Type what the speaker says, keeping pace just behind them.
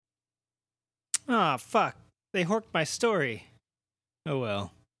Aw, fuck. They horked my story. Oh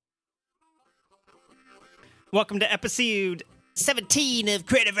well. Welcome to episode 17 of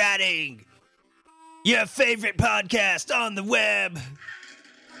Creative Writing, your favorite podcast on the web.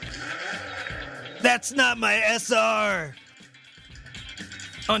 That's not my SR.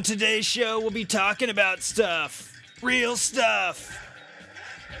 On today's show, we'll be talking about stuff. Real stuff.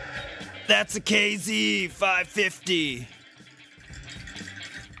 That's a KZ 550.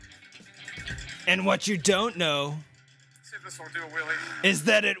 And what you don't know see if this will do a wheelie. Is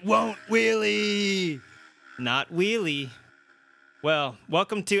that it won't wheelie. Not wheelie. Well,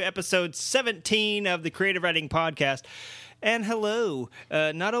 welcome to episode 17 of the Creative Writing Podcast. And hello.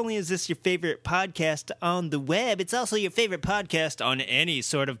 Not only is this your favorite podcast on the web, it's also your favorite podcast on any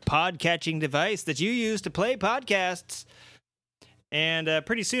sort of podcatching device that you use to play podcasts. And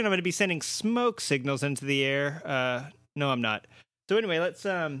pretty soon I'm going to be sending smoke signals into the air. No, I'm not. So anyway, let's...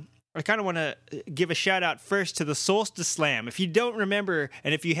 I kind of want to give a shout out first to the Solstice Slam. If you don't remember,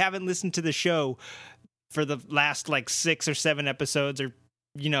 and if you haven't listened to the show for the last like 6 or 7 episodes, or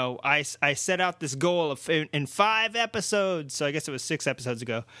I set out this goal of in 5 episodes, so I guess it was 6 episodes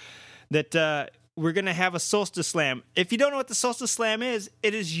ago, that we're gonna have a Solstice Slam. If you don't know what the Solstice Slam is,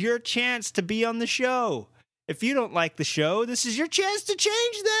 it is your chance to be on the show. If you don't like the show, this is your chance to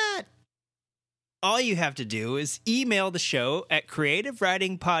change that. All you have to do is email the show at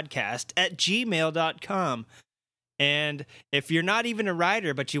creativewritingpodcast@gmail.com. And if you're not even a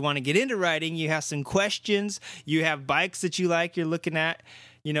writer, but you want to get into writing, you have some questions, you have bikes that you like, you're looking at,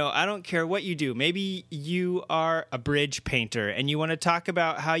 I don't care what you do. Maybe you are a bridge painter and you want to talk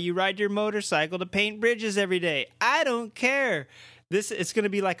about how you ride your motorcycle to paint bridges every day. I don't care. It's going to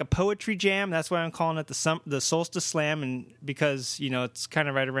be like a poetry jam. That's why I'm calling it the Solstice Slam, and because, it's kind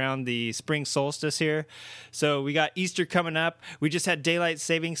of right around the spring solstice here. So we got Easter coming up. We just had daylight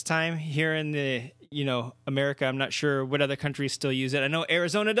savings time here in the, America. I'm not sure what other countries still use it. I know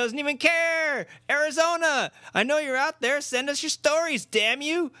Arizona doesn't even care. Arizona, I know you're out there. Send us your stories, damn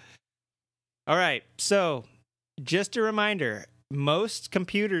you. All right. So just a reminder. Most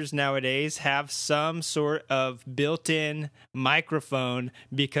computers nowadays have some sort of built-in microphone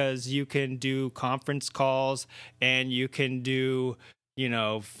because you can do conference calls and you can do,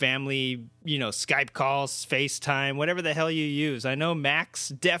 family, Skype calls, FaceTime, whatever the hell you use. I know Macs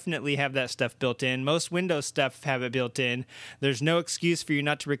definitely have that stuff built in. Most Windows stuff have it built in. There's no excuse for you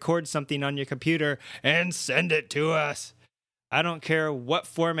not to record something on your computer and send it to us. I don't care what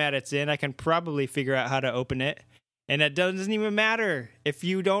format it's in. I can probably figure out how to open it. And it doesn't even matter if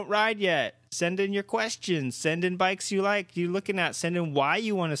you don't ride yet. Send in your questions. Send in bikes you like, you're looking at. Send in why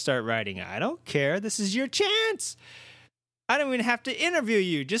you want to start riding. I don't care. This is your chance. I don't even have to interview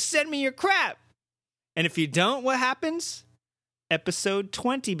you. Just send me your crap. And if you don't, what happens? Episode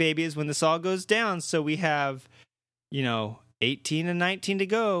 20, baby, is when this all goes down. So we have, 18 and 19 to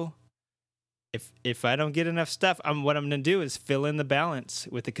go. If I don't get enough stuff, what I'm going to do is fill in the balance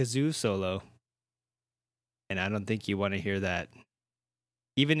with a kazoo solo. And I don't think you want to hear that.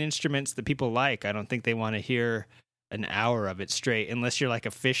 Even instruments that people like, I don't think they want to hear an hour of it straight, unless you're like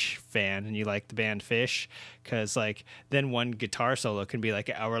a Fish fan and you like the band Fish, because then one guitar solo can be like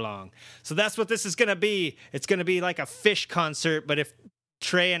an hour long. So that's what this is going to be. It's going to be like a Fish concert, but if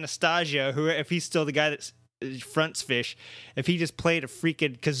Trey Anastasia, if he's still the guy that fronts Fish, if he just played a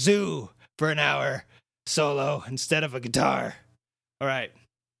freaking kazoo for an hour solo instead of a guitar. All right.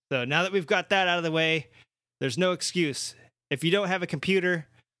 So now that we've got that out of the way, there's no excuse. If you don't have a computer,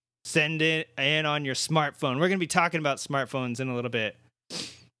 send it in on your smartphone. We're going to be talking about smartphones in a little bit.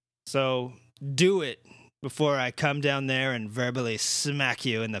 So do it before I come down there and verbally smack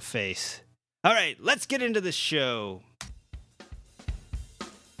you in the face. All right, let's get into the show.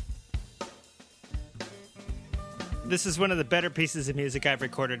 This is one of the better pieces of music I've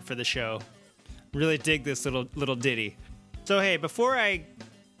recorded for the show. Really dig this little ditty. So hey, before I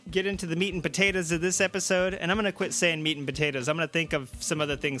get into the meat and potatoes of this episode, and I'm going to quit saying meat and potatoes. I'm going to think of some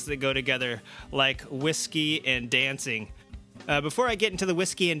other things that go together, like whiskey and dancing. Before I get into the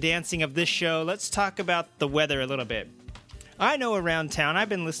whiskey and dancing of this show, let's talk about the weather a little bit. I know around town, I've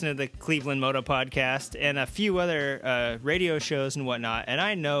been listening to the Cleveland Moto Podcast and a few other radio shows and whatnot, and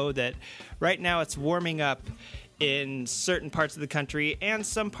I know that right now it's warming up in certain parts of the country, and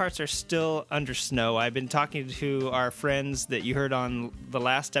some parts are still under snow. I've been talking to our friends that you heard on the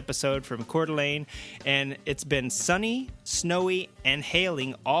last episode from Coeur d'Alene, and it's been sunny, snowy, and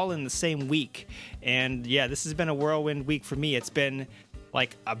hailing all in the same week. And yeah, this has been a whirlwind week for me. It's been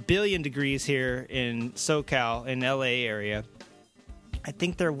like 1 billion degrees here in SoCal, in LA area. I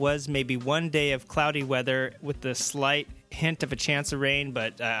think there was maybe one day of cloudy weather with the slight hint of a chance of rain,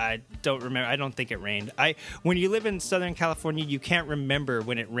 but I don't remember. I don't think it rained. When you live in Southern California, you can't remember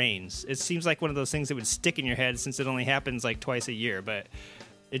when it rains. It seems like one of those things that would stick in your head since it only happens like twice a year, but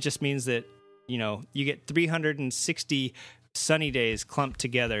it just means that, you get 360 sunny days clumped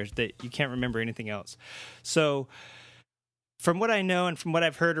together that you can't remember anything else. So from what I know and from what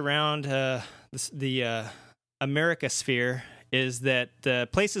I've heard around the America sphere is that the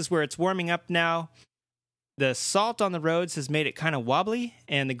places where it's warming up now, the salt on the roads has made it kind of wobbly,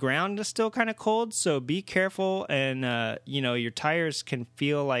 and the ground is still kind of cold, so be careful. And, your tires can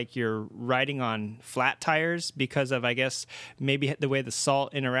feel like you're riding on flat tires because of, I guess, maybe the way the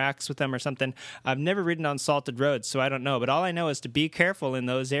salt interacts with them or something. I've never ridden on salted roads, so I don't know. But all I know is to be careful in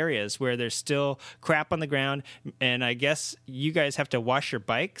those areas where there's still crap on the ground. And I guess you guys have to wash your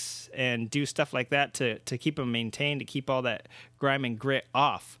bikes and do stuff like that to keep them maintained, to keep all that grime and grit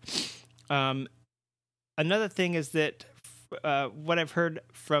off. Another thing is that what I've heard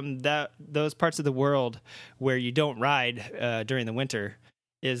from those parts of the world where you don't ride during the winter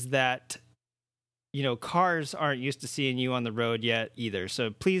is that, cars aren't used to seeing you on the road yet either.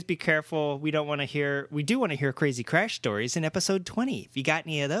 So please be careful. We do want to hear crazy crash stories in episode 20. If you got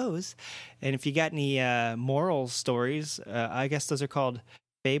any of those, and if you got any moral stories, I guess those are called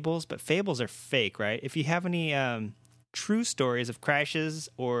fables, but fables are fake, right? If you have any true stories of crashes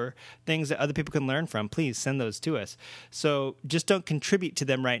or things that other people can learn from, please send those to us. So just don't contribute to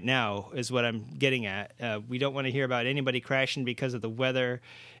them right now is what I'm getting at. We don't want to hear about anybody crashing because of the weather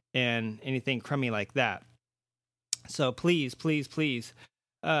and anything crummy like that. So please, please, please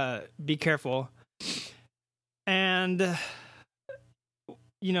be careful. And,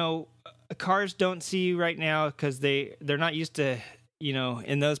 cars don't see you right now because they're not used to,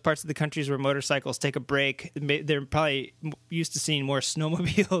 in those parts of the countries where motorcycles take a break, they're probably used to seeing more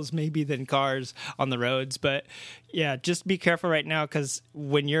snowmobiles maybe than cars on the roads. But yeah, just be careful right now because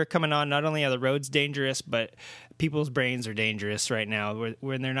when you're coming on, not only are the roads dangerous, but people's brains are dangerous right now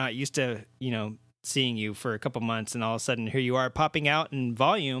when they're not used to, seeing you for a couple months and all of a sudden here you are popping out in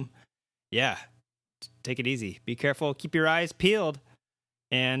volume. Yeah, take it easy. Be careful. Keep your eyes peeled.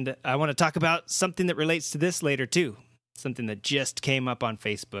 And I want to talk about something that relates to this later too. Something that just came up on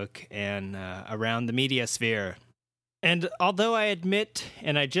Facebook and around the media sphere. And although I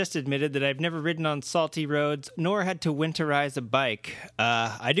just admitted that I've never ridden on salty roads nor had to winterize a bike,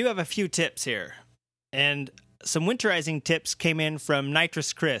 I do have a few tips here. And some winterizing tips came in from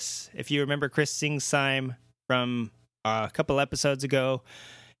Nitrous Chris. If you remember Chris Singsheim from a couple episodes ago,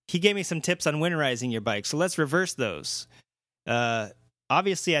 he gave me some tips on winterizing your bike. So let's reverse those.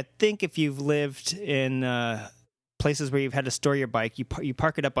 Obviously, I think if you've lived in places where you've had to store your bike, you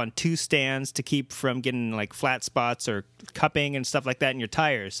park it up on two stands to keep from getting like flat spots or cupping and stuff like that in your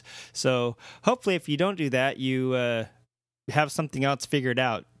tires. So hopefully if you don't do that, you have something else figured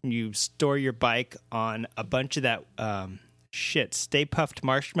out. You store your bike on a bunch of that Stay Puft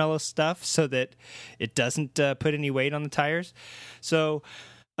Marshmallow stuff so that it doesn't put any weight on the tires. So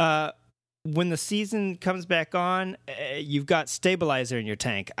when the season comes back on, you've got stabilizer in your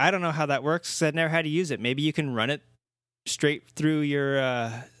tank. I don't know how that works because I've never had to use it. Maybe you can run it straight through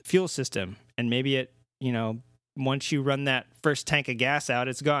your fuel system, and maybe it, once you run that first tank of gas out,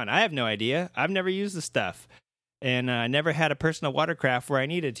 it's gone. I have no idea. I've never used the stuff, and I never had a personal watercraft where I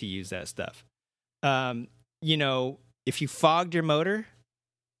needed to use that stuff. If you fogged your motor,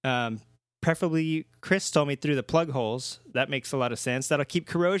 preferably, Chris told me through the plug holes. That makes a lot of sense. That'll keep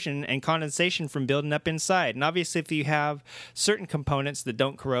corrosion and condensation from building up inside. And obviously, if you have certain components that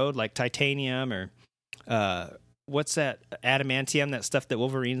don't corrode, like titanium or what's that, adamantium, that stuff that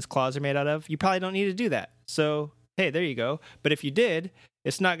Wolverine's claws are made out of, you probably don't need to do that. So, hey, there you go. But if you did,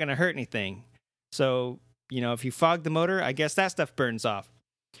 it's not going to hurt anything. So, if you fog the motor, I guess that stuff burns off.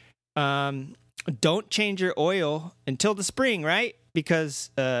 Don't change your oil until the spring, right?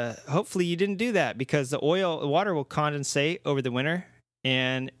 Because hopefully you didn't do that, because the water will condensate over the winter.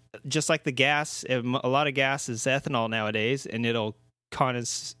 And just like the gas, a lot of gas is ethanol nowadays, and it'll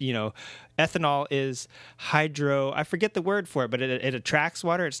ethanol is I forget the word for it, but it attracts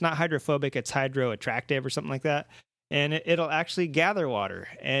water. It's not hydrophobic, it's hydroattractive or something like that. And it'll actually gather water.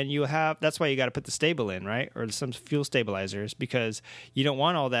 And that's why you got to put the stable in, right? Or some fuel stabilizers, because you don't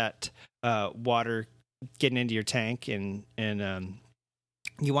want all that water getting into your tank, and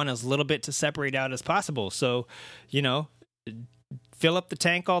you want as little bit to separate out as possible. So, fill up the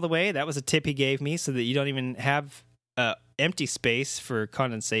tank all the way. That was a tip he gave me, so that you don't even have empty space for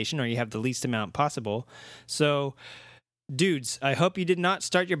condensation, or you have the least amount possible. So, dudes, I hope you did not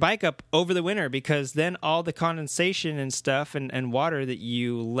start your bike up over the winter, because then all the condensation and stuff and water that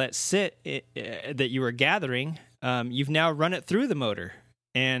you let sit, that you were gathering you've now run it through the motor,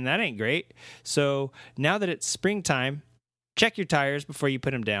 and that ain't great. So now that it's springtime, check your tires before you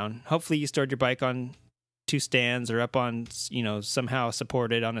put them down. Hopefully you stored your bike on 2 stands or up on, somehow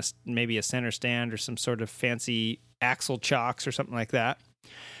supported on maybe a center stand or some sort of fancy axle chocks or something like that.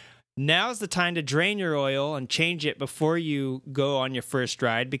 Now's the time to drain your oil and change it before you go on your first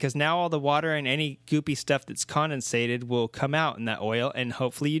ride, because now all the water and any goopy stuff that's condensated will come out in that oil, and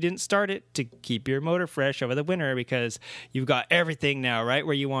hopefully you didn't start it to keep your motor fresh over the winter, because you've got everything now right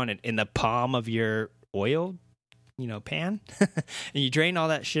where you want it, in the palm of your oil pan. And you drain all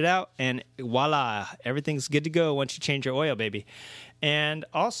that shit out, and voila, everything's good to go once you change your oil, baby. And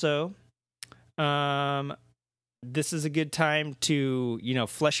also, this is a good time to,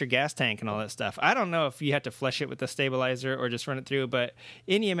 flush your gas tank and all that stuff. I don't know if you have to flush it with a stabilizer or just run it through, but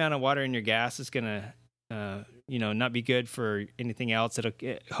any amount of water in your gas is going to, not be good for anything else.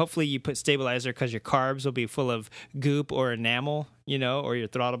 Hopefully you put stabilizer because your carbs will be full of goop or enamel, or your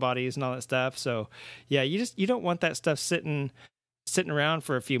throttle bodies and all that stuff. So yeah, you don't want that stuff sitting around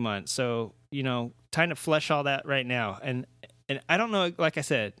for a few months. So, time to flush all that right now. And I don't know, like I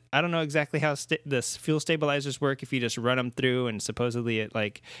said, I don't know exactly how this fuel stabilizers work, if you just run them through and supposedly it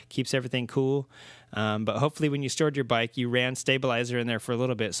keeps everything cool. But hopefully when you stored your bike, you ran stabilizer in there for a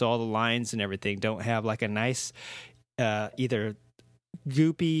little bit, so all the lines and everything don't have a nice either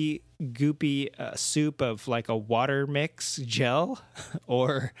goopy soup of a water mix gel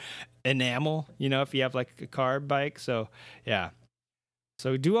or enamel, if you have a carb bike. So yeah.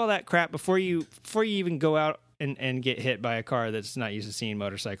 So do all that crap before you even go out and get hit by a car that's not used to seeing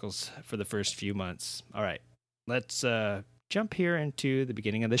motorcycles for the first few months. All right, let's jump here into the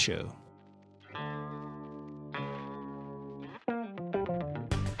beginning of the show.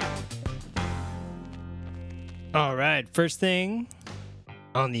 All right, first thing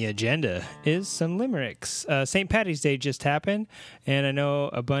on the agenda is some limericks. St. Paddy's Day just happened, and I know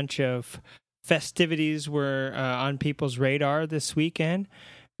a bunch of festivities were on people's radar this week.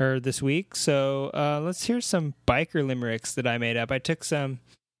 So let's hear some biker limericks that I made up. I took some.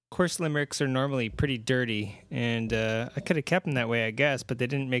 Of course, limericks are normally pretty dirty, and I could have kept them that way, I guess, but they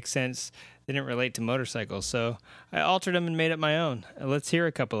didn't make sense. They didn't relate to motorcycles, so I altered them and made up my own. Let's hear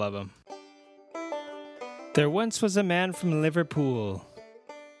a couple of them. There once was a man from Liverpool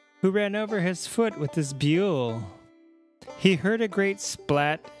who ran over his foot with his Buell. He heard a great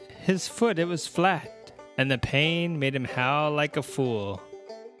splat. His foot, it was flat, and the pain made him howl like a fool.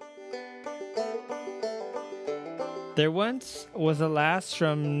 There once was a lass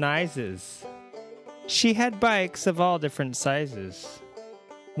from Nizes. She had bikes of all different sizes.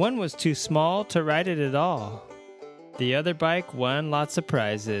 One was too small to ride it at all. The other bike won lots of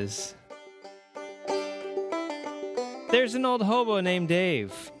prizes. There's an old hobo named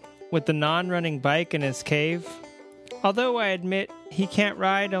Dave with the non-running bike in his cave. Although I admit he can't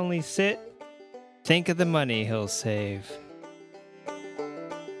ride, only sit, think of the money he'll save.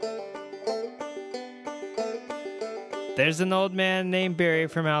 There's an old man named Barry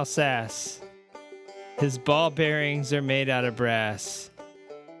from Alsace. His ball bearings are made out of brass.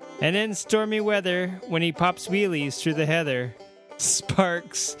 And in stormy weather, when he pops wheelies through the heather,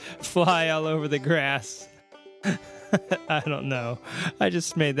 sparks fly all over the grass. I don't know. I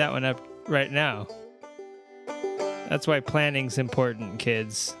just made that one up right now. That's why planning's important,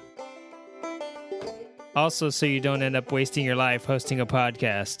 kids. Also, so you don't end up wasting your life hosting a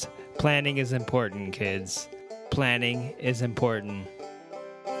podcast. Planning is important, kids. Planning is important.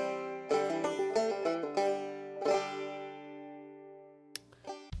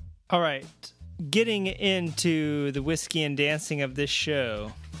 All right, getting into the whiskey and dancing of this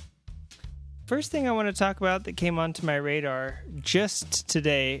show. First thing I want to talk about that came onto my radar just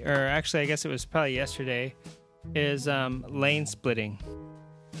today, or actually I guess it was probably yesterday, is lane splitting.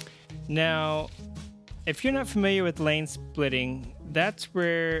 Now, if you're not familiar with lane splitting, that's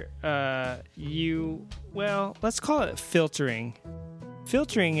where let's call it filtering.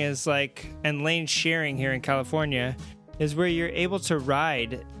 Filtering is and lane sharing here in California is where you're able to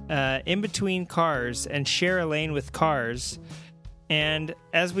ride in between cars and share a lane with cars. And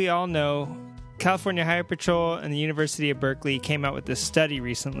as we all know, California Highway Patrol and the University of Berkeley came out with this study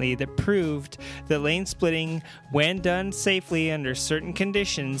recently that proved that lane splitting, when done safely under certain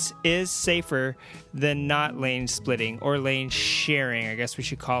conditions, is safer than not lane splitting, or lane sharing, I guess we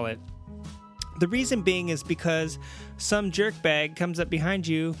should call it. The reason being is because some jerkbag comes up behind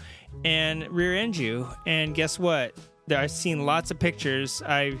you and rear ends you, and guess what? I've seen lots of pictures.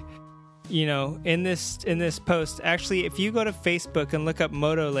 in this post, actually, if you go to Facebook and look up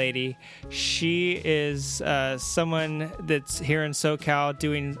Moto Lady, she is someone that's here in SoCal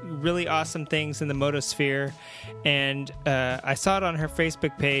doing really awesome things in the motosphere. And I saw it on her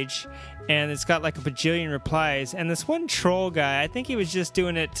Facebook page, and it's got like a bajillion replies. And this one troll guy, I think he was just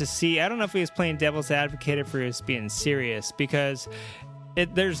doing it to see. I don't know if he was playing devil's advocate or if he was being serious, because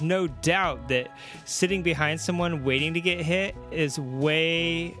there's no doubt that sitting behind someone waiting to get hit is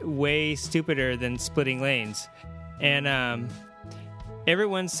way, way stupider than splitting lanes. And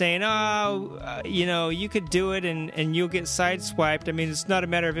everyone's saying, you could do it and you'll get sideswiped. I mean, it's not a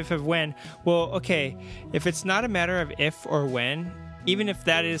matter of if or when. Well, okay, if it's not a matter of if or when, even if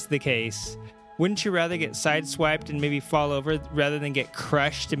that is the case, wouldn't you rather get sideswiped and maybe fall over rather than get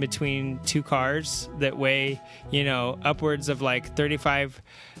crushed in between two cars that weigh, upwards of like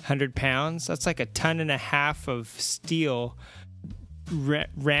 3,500 pounds? That's like 1.5 tons of steel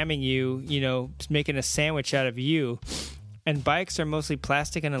ramming you, making a sandwich out of you. And bikes are mostly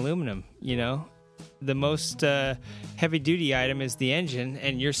plastic and aluminum, The most heavy-duty item is the engine,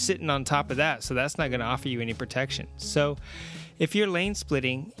 and you're sitting on top of that, so that's not going to offer you any protection. So if you're lane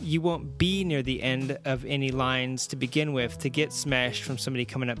splitting, you won't be near the end of any lines to begin with to get smashed from somebody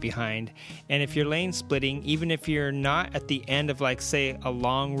coming up behind. And if you're lane splitting, even if you're not at the end of, like, say, a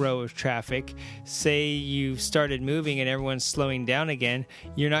long row of traffic, say you started moving and everyone's slowing down again,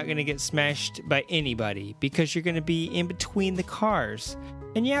 you're not going to get smashed by anybody because you're going to be in between the cars.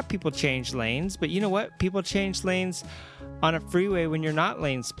 And yeah, people change lanes, but you know what? People change lanes on a freeway when you're not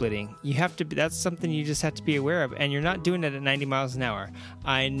lane splitting. That's something you just have to be aware of, and you're not doing it at 90 miles an hour.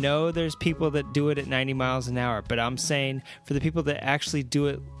 I know there's people that do it at 90 miles an hour, but I'm saying for the people that actually do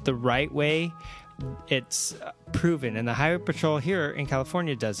it the right way, it's proven. And the Highway Patrol here in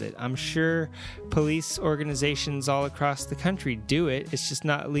California does it. I'm sure police organizations all across the country do it. It's just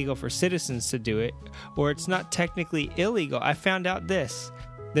not legal for citizens to do it, or it's not technically illegal. I found out that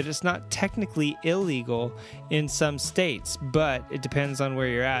it's not technically illegal in some states, but it depends on where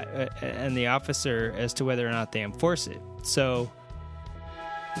you're at and the officer as to whether or not they enforce it. So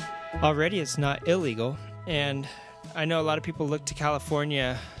already it's not illegal, and I know a lot of people look to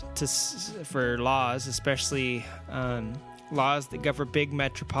California for laws, especially laws that govern big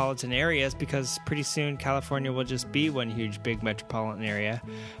metropolitan areas, because pretty soon California will just be one huge big metropolitan area.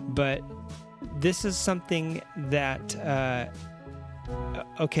 But this is something that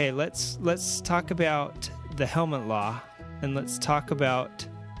okay, let's talk about the helmet law, and let's talk about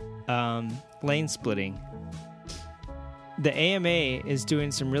lane splitting. The AMA is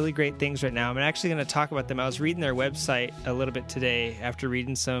doing some really great things right now. I'm actually going to talk about them. I was reading their website a little bit today after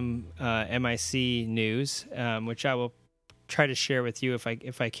reading some MIC news, which I will try to share with you if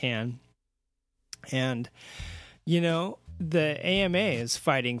I can. And, the AMA is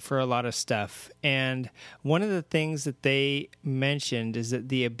fighting for a lot of stuff. And one of the things that they mentioned is that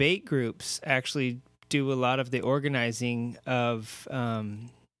the abate groups actually do a lot of the organizing of,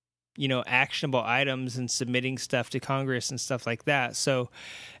 actionable items and submitting stuff to Congress and stuff like that. So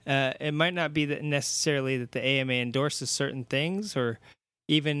it might not be that necessarily that the AMA endorses certain things or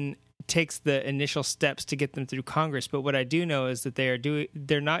even takes the initial steps to get them through Congress. But what I do know is that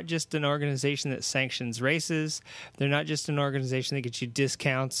they're not just an organization that sanctions races. They're not just an organization that gets you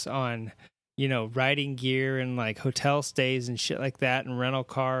discounts on, riding gear and like hotel stays and shit like that and rental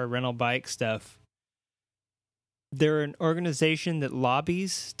car, rental bike stuff. They're an organization that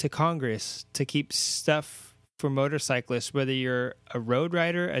lobbies to Congress to keep stuff for motorcyclists, whether you're a road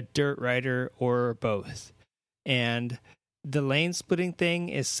rider, a dirt rider, or both. And the lane splitting thing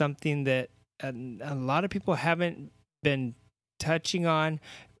is something that a lot of people haven't been touching on.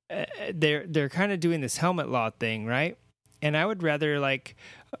 They're kind of doing this helmet law thing, right? And I would rather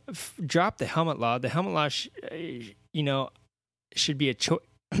drop the helmet law. The helmet law, should be a choice.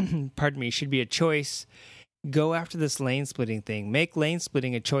 Pardon me, should be a choice. Go after this lane splitting thing. Make lane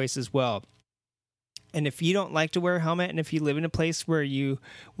splitting a choice as well. And if you don't like to wear a helmet, and if you live in a place where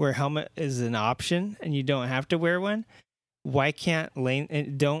a helmet is an option and you don't have to wear one, why can't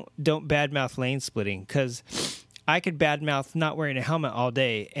don't badmouth lane splitting? Because I could badmouth not wearing a helmet all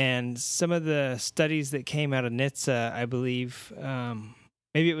day. And some of the studies that came out of NHTSA, I believe,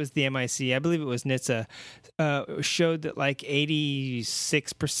 maybe it was the MIC, I believe it was NHTSA, showed that like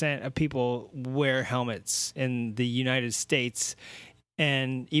 86% of people wear helmets in the United States,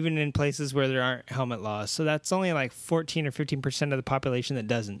 and even in places where there aren't helmet laws. So that's only like 14 or 15% of the population that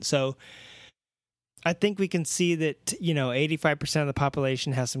doesn't. So I think we can see that, 85% of the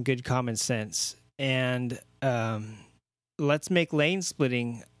population has some good common sense. And let's make lane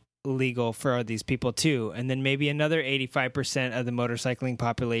splitting legal for these people too. And then maybe another 85% of the motorcycling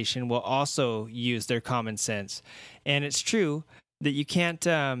population will also use their common sense. And it's true that you can't,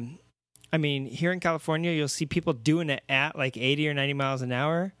 I mean, here in California, you'll see people doing it at like 80 or 90 miles an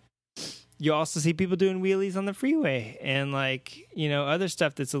hour. You also see people doing wheelies on the freeway and like, you know, other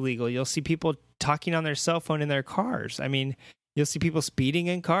stuff that's illegal. You'll see people talking on their cell phone in their cars. I mean, you'll see people speeding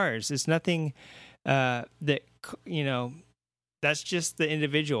in cars. It's nothing that, you know, that's just the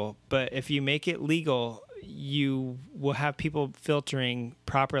individual. But if you make it legal, you will have people filtering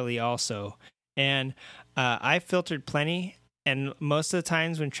properly also. And I filtered plenty. And most of the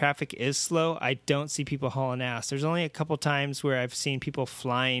times when traffic is slow, I don't see people hauling ass. There's only a couple times where I've seen people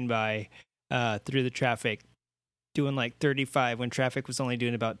flying by through the traffic, doing like 35 when traffic was only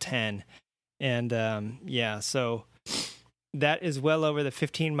doing about 10. And yeah, so that is well over the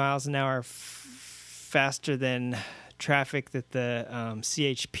 15 miles an hour faster than traffic that the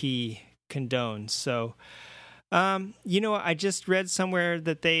CHP condones. So, you know, I just read somewhere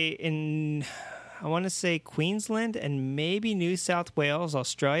that I want to say Queensland and maybe New South Wales,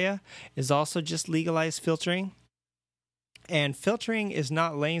 Australia, is also just legalized filtering. And filtering is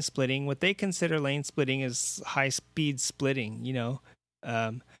not lane splitting. What they consider lane splitting is high-speed splitting, you know,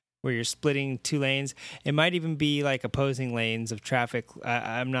 where you're splitting two lanes. It might even be like opposing lanes of traffic.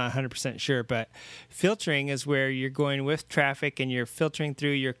 I'm not 100% sure, but filtering is where you're going with traffic and you're filtering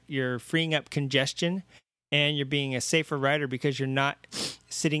through, you're freeing up congestion, and you're being a safer rider because you're not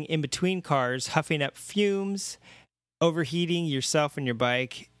sitting in between cars, huffing up fumes, overheating yourself and your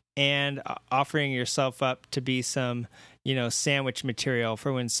bike, and offering yourself up to be some, you know, sandwich material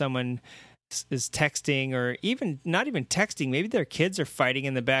for when someone is texting, or even not even texting. Maybe their kids are fighting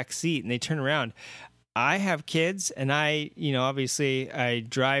in the back seat and they turn around. I have kids and obviously I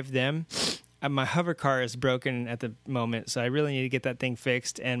drive them. My hover car is broken at the moment, so I really need to get that thing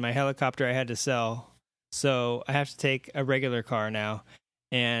fixed. And my helicopter I had to sell. So I have to take a regular car now.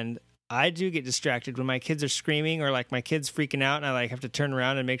 And I do get distracted when my kids are screaming, or like my kids freaking out, and I like have to turn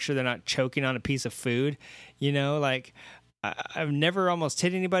around and make sure they're not choking on a piece of food. You know, like I've never almost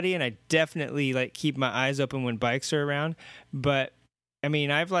hit anybody, and I definitely like keep my eyes open when bikes are around. But I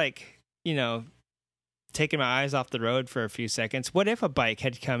mean, I've like, you know, taken my eyes off the road for a few seconds. What if a bike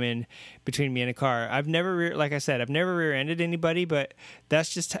had come in between me and a car? I've never, like I said, I've never rear-ended anybody, but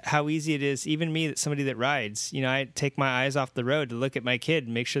that's just how easy it is. Even me, somebody that rides, you know, I take my eyes off the road to look at my kid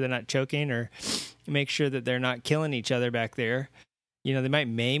and make sure they're not choking, or make sure that they're not killing each other back there. You know, they might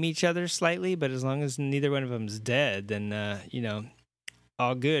maim each other slightly, but as long as neither one of them's dead, then, you know,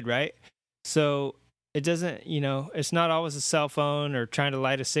 all good, right? So it doesn't, you know, it's not always a cell phone or trying to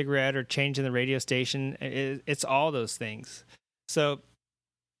light a cigarette or changing the radio station. It's all those things. So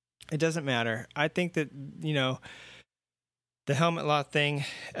it doesn't matter. I think that, you know, the helmet law thing,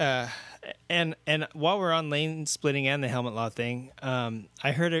 and while we're on lane splitting and the helmet law thing,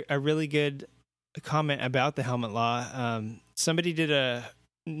 I heard a really good comment about the helmet law. Somebody did a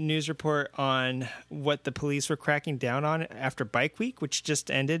news report on what the police were cracking down on after Bike Week, which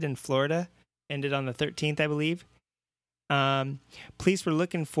just ended in Florida. Ended on the 13th, I believe. Police were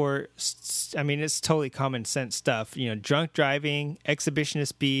looking for, I mean, it's totally common sense stuff, you know, drunk driving, exhibitionist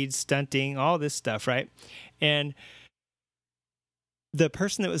speed, stunting, all this stuff, right? And the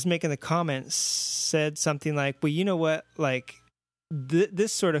person that was making the comments said something like, well, you know what, like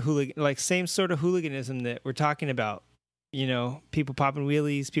this sort of hooligan, like same sort of hooliganism that we're talking about, you know, people popping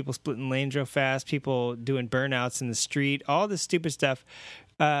wheelies, people splitting lanes real fast, people doing burnouts in the street, all this stupid stuff.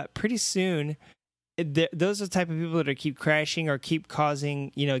 Pretty soon, those are the type of people that keep crashing or keep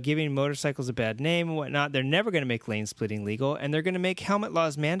causing, you know, giving motorcycles a bad name and whatnot. They're never going to make lane splitting legal, and they're going to make helmet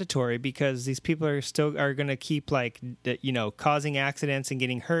laws mandatory because these people are going to keep, like, you know, causing accidents and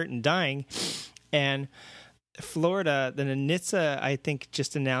getting hurt and dying. And Florida, the NHTSA, I think,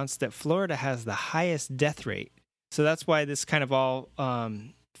 just announced that Florida has the highest death rate. So that's why this kind of all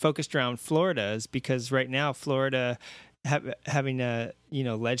focused around Florida, is because right now Florida having a, you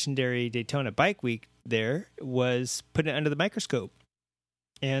know, legendary Daytona Bike Week there was putting it under the microscope.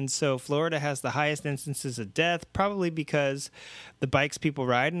 And so Florida has the highest instances of death, probably because the bikes people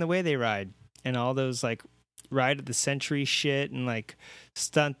ride and the way they ride, and all those like ride of the century shit and like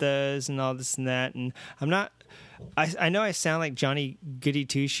stuntas and all this and that. And I know I sound like Johnny Goody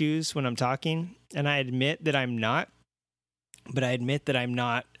Two Shoes when I'm talking, and I admit that I'm not, but I admit that I'm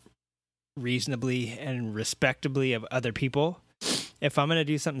not reasonably and respectably of other people. If I'm going to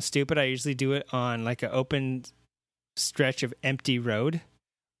do something stupid, I usually do it on like an open stretch of empty road,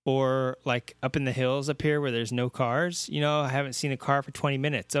 or like up in the hills up here where there's no cars. You know, I haven't seen a car for 20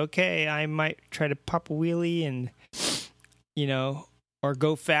 minutes. Okay, I might try to pop a wheelie and, you know, or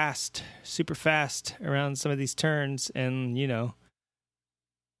go fast, super fast around some of these turns, and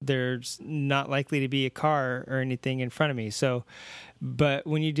there's not likely to be a car or anything in front of me. So, but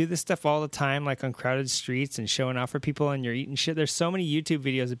when you do this stuff all the time, like on crowded streets and showing off for people and you're eating shit, there's so many YouTube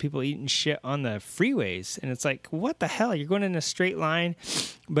videos of people eating shit on the freeways. And it's like, what the hell? You're going in a straight line,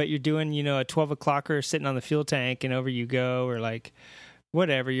 but you're doing, a 12 o'clocker sitting on the fuel tank and over you go, or like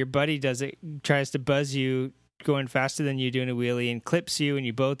whatever. Your buddy does it, tries to buzz you going faster than you doing a wheelie and clips you and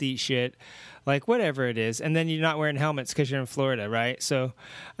you both eat shit, like whatever it is. And then you're not wearing helmets because you're in Florida, right? So,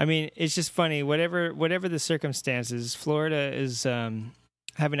 I mean, it's just funny. Whatever the circumstances, Florida is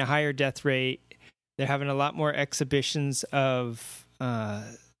having a higher death rate. They're having a lot more exhibitions of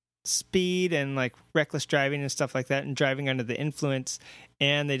speed and like reckless driving and stuff like that, and driving under the influence,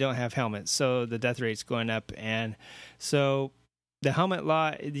 and they don't have helmets. So the death rate's going up. And so the helmet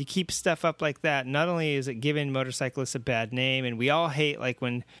law, you keep stuff up like that. Not only is it giving motorcyclists a bad name, and we all hate like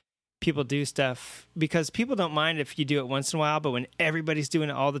when people do stuff, because people don't mind if you do it once in a while, but when everybody's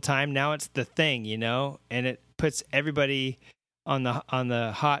doing it all the time, now it's the thing, and it puts everybody on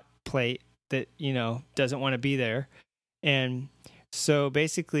the hot plate that, doesn't want to be there. And so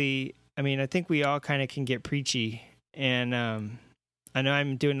basically, I mean, I think we all kind of can get preachy, and I know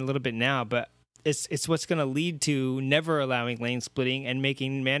I'm doing a little bit now, but it's what's going to lead to never allowing lane splitting and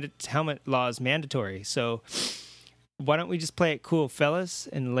making helmet laws mandatory. So why don't we just play it cool, fellas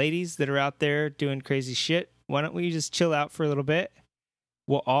and ladies that are out there doing crazy shit? Why don't we just chill out for a little bit?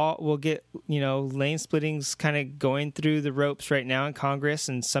 We'll get, lane splittings kind of going through the ropes right now in Congress,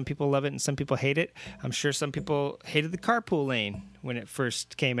 and some people love it and some people hate it. I'm sure some people hated the carpool lane when it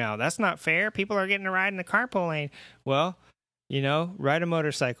first came out. That's not fair. People are getting a ride in the carpool lane. Well, ride a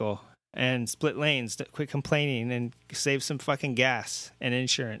motorcycle and split lanes, quit complaining, and save some fucking gas and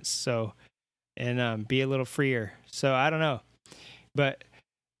insurance. So, and be a little freer. So I don't know, but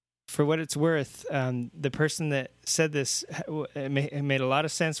for what it's worth, the person that said this, it made a lot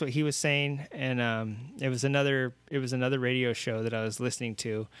of sense what he was saying, and it was another radio show that I was listening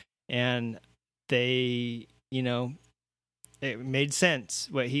to, and they, it made sense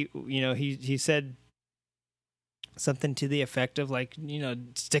what he said. Something to the effect of like,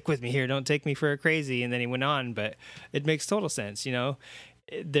 stick with me here, don't take me for a crazy. And then he went on, but it makes total sense.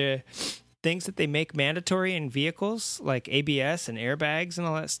 The things that they make mandatory in vehicles, like ABS and airbags and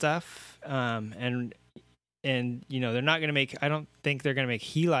all that stuff. And they're not going to make, I don't think they're going to make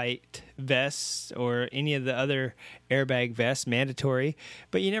Helite vests or any of the other airbag vests mandatory,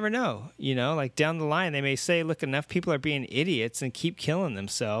 but you never know, like down the line, they may say, look, enough people are being idiots and keep killing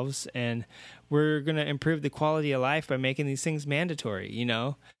themselves, and we're going to improve the quality of life by making these things mandatory,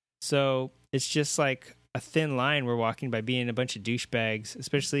 So it's just like a thin line we're walking by being a bunch of douchebags,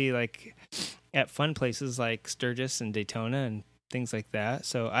 especially like at fun places like Sturgis and Daytona and things like that.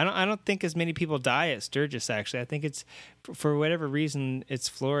 So I don't think as many people die at Sturgis, actually. I think it's, for whatever reason, it's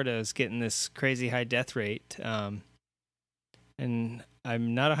Florida is getting this crazy high death rate. And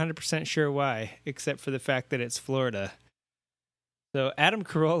I'm not 100% sure why, except for the fact that it's Florida. So Adam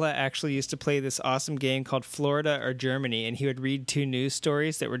Carolla actually used to play this awesome game called Florida or Germany, and he would read two news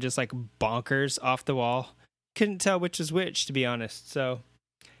stories that were just like bonkers off the wall. Couldn't tell which was which, to be honest. So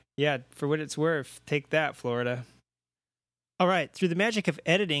yeah, for what it's worth, take that, Florida. All right, through the magic of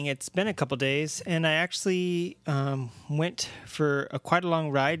editing, it's been a couple days, and I actually went for quite a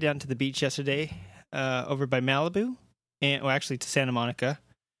long ride down to the beach yesterday, over by Malibu, and actually to Santa Monica.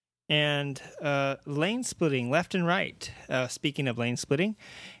 And lane splitting left and right, speaking of lane splitting,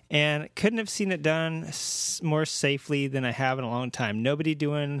 and couldn't have seen it done more safely than I have in a long time. Nobody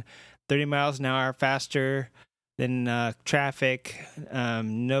doing 30 miles an hour faster than traffic.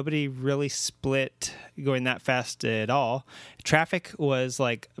 Nobody really split going that fast at all. Traffic was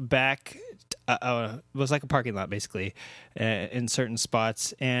like was like a parking lot, basically, in certain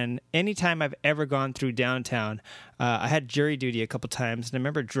spots. And anytime I've ever gone through downtown, I had jury duty a couple times, and I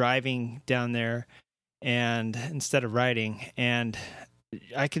remember driving down there and instead of riding, and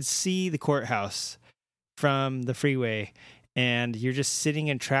I could see the courthouse from the freeway, and you're just sitting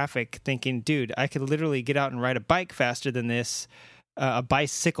in traffic thinking, dude, I could literally get out and ride a bike faster than this, a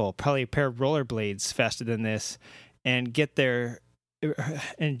bicycle, probably a pair of rollerblades faster than this, and get there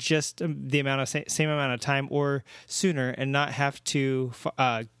in just the same amount of time or sooner, and not have to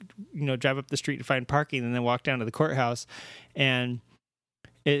drive up the street to find parking and then walk down to the courthouse. And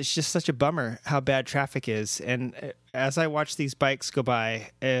it's just such a bummer how bad traffic is. And as I watch these bikes go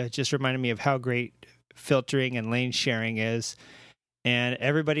by, it just reminded me of how great filtering and lane sharing is. And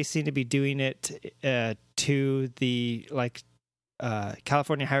everybody seemed to be doing it to the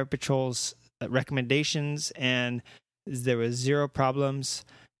California Highway Patrol's recommendations, and There was zero problems.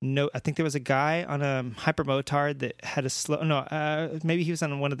 No, I think there was a guy on a hypermotard that had a slow. No, maybe he was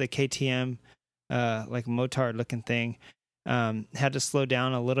on one of the KTM, like motard looking thing. Had to slow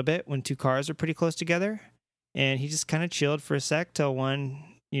down a little bit when two cars are pretty close together, and he just kind of chilled for a sec till one,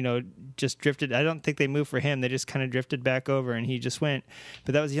 just drifted. I don't think they moved for him. They just kind of drifted back over, and he just went.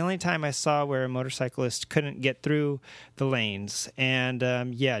 But that was the only time I saw where a motorcyclist couldn't get through the lanes. And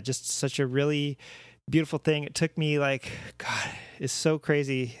just such a really beautiful thing. It took me God, it's so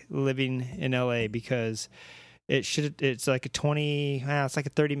crazy living in LA because it's like a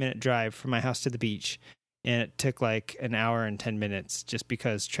 30-minute drive from my house to the beach. And it took like an hour and 10 minutes just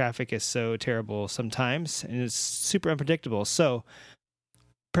because traffic is so terrible sometimes and it's super unpredictable. So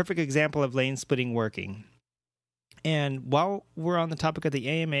perfect example of lane splitting working. And while we're on the topic of the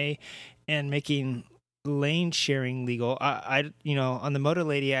AMA and making lane sharing legal, I on the Moto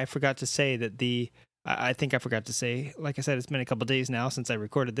Lady, I forgot to say that I think I forgot to say, like I said, it's been a couple days now since I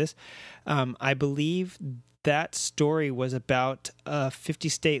recorded this. I believe that story was about a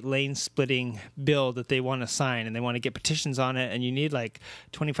 50-state lane splitting bill that they want to sign, and they want to get petitions on it, and you need like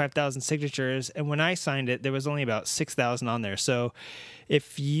 25,000 signatures. And when I signed it, there was only about 6,000 on there. So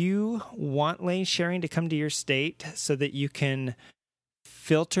if you want lane sharing to come to your state so that you can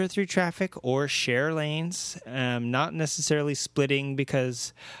filter through traffic or share lanes, not necessarily splitting,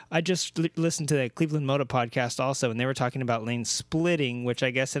 because I just listened to the Cleveland Moto podcast also, and they were talking about lane splitting, which I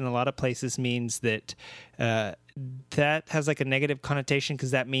guess in a lot of places means that that has like a negative connotation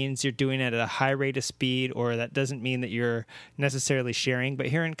because that means you're doing it at a high rate of speed, or that doesn't mean that you're necessarily sharing. But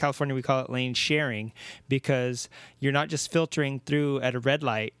here in California, we call it lane sharing because you're not just filtering through at a red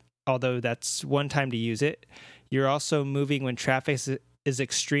light, although that's one time to use it. You're also moving when traffic is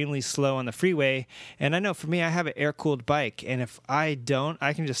extremely slow on the freeway. And I know for me, I have an air-cooled bike, and if I don't,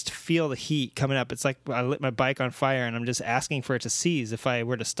 I can just feel the heat coming up. It's like I lit my bike on fire, and I'm just asking for it to seize if I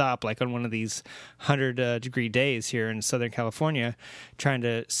were to stop, like on one of these 100-degree days here in Southern California, trying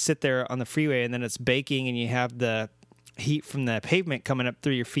to sit there on the freeway, and then it's baking, and you have the heat from the pavement coming up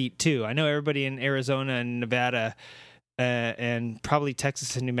through your feet too. I know everybody in Arizona and Nevada and probably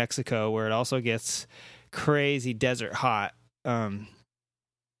Texas and New Mexico, where it also gets crazy desert hot,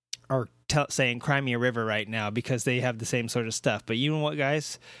 are saying cry me a river right now because they have the same sort of stuff. But you know what,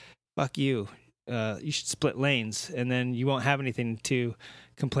 guys? Fuck you. You should split lanes, and then you won't have anything to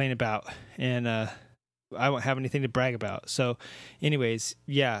complain about, and I won't have anything to brag about. So anyways,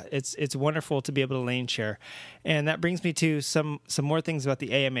 yeah, it's wonderful to be able to lane share. And that brings me to some more things about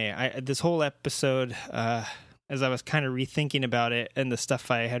the AMA. This whole episode, as I was kind of rethinking about it and the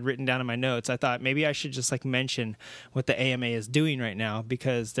stuff I had written down in my notes, I thought maybe I should just mention what the AMA is doing right now,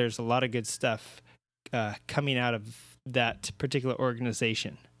 because there's a lot of good stuff coming out of that particular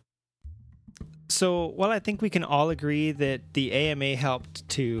organization. So while I think we can all agree that the AMA helped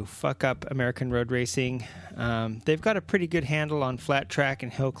to fuck up American road racing, they've got a pretty good handle on flat track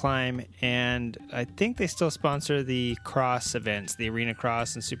and hill climb, and I think they still sponsor the cross events, the arena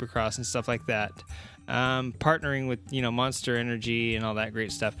cross and supercross and stuff like that. Partnering with, Monster Energy and all that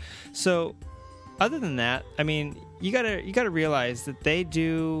great stuff. So other than that, I mean, you gotta realize that they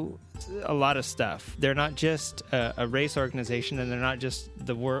do a lot of stuff. They're not just a race organization, and they're not just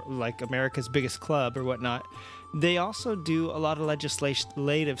the world, like America's biggest club or whatnot. They also do a lot of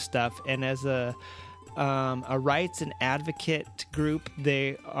legislative stuff, and as a rights and advocate group,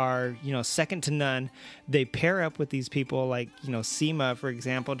 they are, second to none. They pair up with these people like, SEMA, for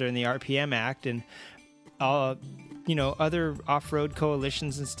example, during the RPM Act, and other off-road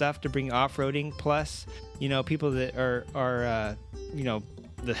coalitions and stuff to bring off-roading, plus, people that are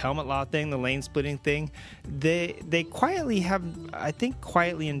the helmet law thing, the lane splitting thing. They quietly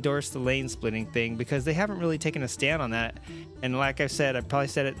endorsed the lane splitting thing because they haven't really taken a stand on that. And like I said, I've probably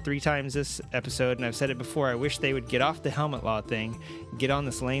said it 3 times this episode, and I've said it before, I wish they would get off the helmet law thing, get on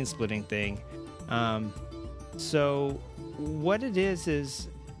this lane splitting thing. So what it is,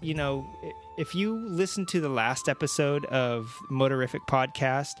 if you listen to the last episode of Motorific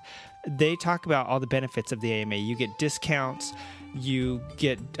Podcast, they talk about all the benefits of the AMA. You get discounts, you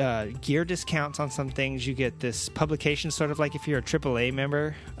get gear discounts on some things, you get this publication, sort of like if you're a AAA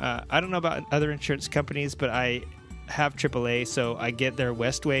member. I don't know about other insurance companies, but I have AAA, so I get their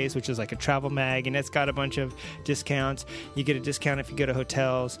Westways, which is like a travel mag, and it's got a bunch of discounts. You get a discount if you go to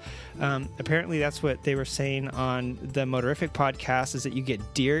hotels. Apparently that's what they were saying on the Motorific Podcast, is that you get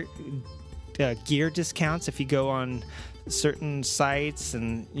gear discounts if you go on certain sites,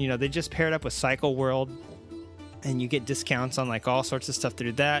 and they just paired up with Cycle World, and you get discounts on like all sorts of stuff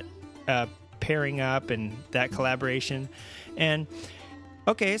through that pairing up and that collaboration. And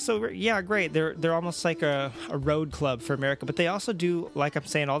Okay, so yeah, great. They're almost like a road club for America, but they also do, like I'm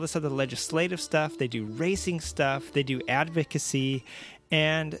saying, all this other legislative stuff. They do racing stuff. They do advocacy,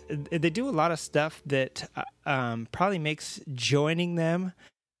 and they do a lot of stuff that probably makes joining them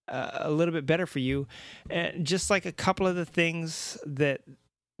a little bit better for you. Just like a couple of the things that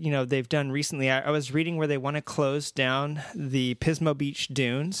they've done recently. I was reading where they want to close down the Pismo Beach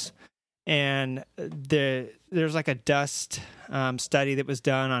dunes. And there's like a dust study that was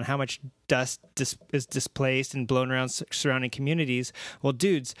done on how much dust is displaced and blown around surrounding communities. Well,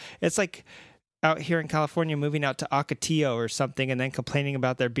 dudes, it's like out here in California moving out to Ocotillo or something and then complaining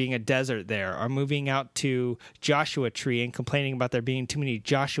about there being a desert there, or moving out to Joshua Tree and complaining about there being too many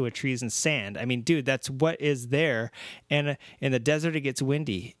Joshua trees and sand. I mean, dude, that's what is there. And in the desert, it gets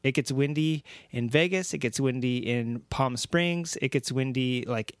windy. It gets windy in Vegas. It gets windy in Palm Springs. It gets windy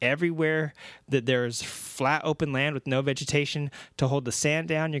like everywhere that there's flat open land with no vegetation to hold the sand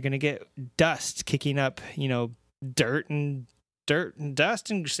down. You're going to get dust kicking up, dirt and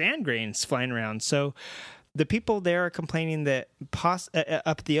dust and sand grains flying around. So the people there are complaining that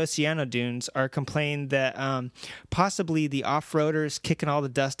up the Oceano dunes are complaining that possibly the off-roaders kicking all the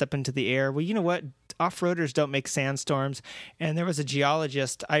dust up into the air. Well, you know what? Off-roaders don't make sandstorms. And there was a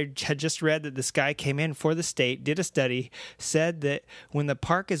geologist, I had just read that this guy came in for the state, did a study, said that when the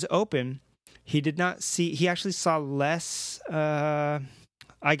park is open, he actually saw less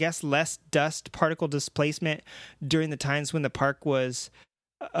less dust particle displacement during the times when the park was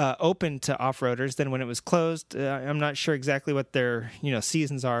open to off-roaders than when it was closed. I'm not sure exactly what their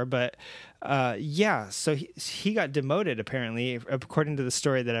seasons are, but so he got demoted apparently, according to the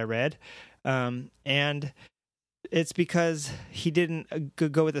story that I read, and it's because he didn't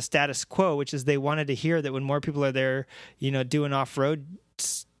go with the status quo, which is they wanted to hear that when more people are there, doing off-road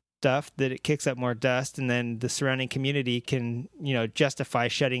stuff, that it kicks up more dust, and then the surrounding community can justify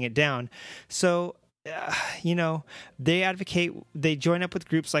shutting it down. So they join up with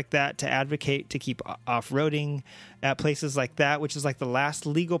groups like that to advocate to keep off-roading at places like that, which is like the last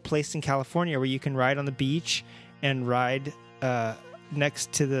legal place in California where you can ride on the beach and ride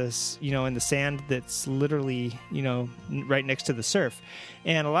next to this, in the sand that's literally, right next to the surf.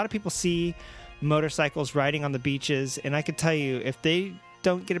 And a lot of people see motorcycles riding on the beaches, and I can tell you, if they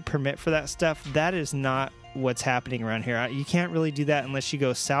don't get a permit for that stuff, that is not what's happening around here. You can't really do that unless you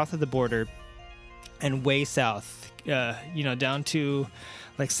go south of the border and way south, down to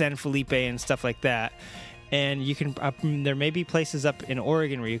like San Felipe and stuff like that. And you can, there may be places up in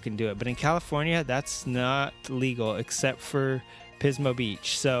Oregon where you can do it, but in California, that's not legal except for Pismo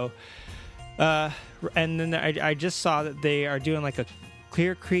Beach. So, and then I just saw that they are doing like a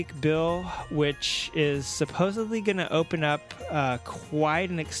Clear Creek bill, which is supposedly going to open up quite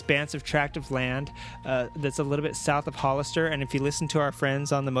an expansive tract of land that's a little bit south of Hollister. And if you listen to our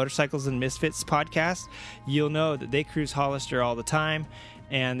friends on the Motorcycles and Misfits podcast, you'll know that they cruise Hollister all the time,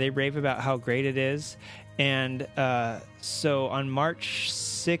 and they rave about how great it is. And so on March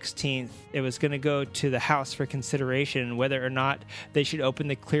 16th, it was going to go to the House for consideration whether or not they should open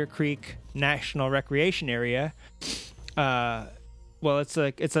the Clear Creek National Recreation Area. Well, it's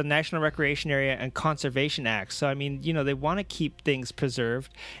a National Recreation Area and Conservation Act. So, I mean, they want to keep things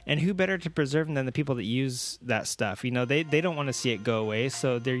preserved. And who better to preserve them than the people that use that stuff? They don't want to see it go away.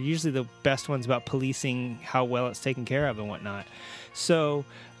 So they're usually the best ones about policing how well it's taken care of and whatnot. So,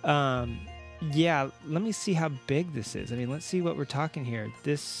 let me see how big this is. I mean, let's see what we're talking here.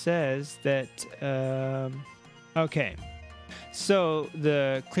 This says that, okay. So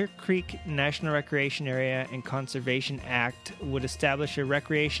the Clear Creek National Recreation Area and Conservation Act would establish a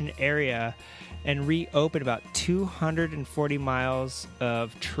recreation area and reopen about 240 miles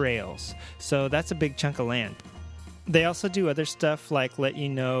of trails. So that's a big chunk of land. They also do other stuff like let you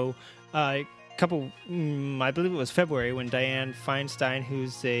know I believe it was February, when Dianne Feinstein,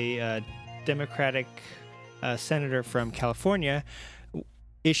 who's a Democratic senator from California,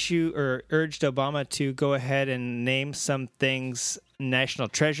 urged Obama to go ahead and name some things national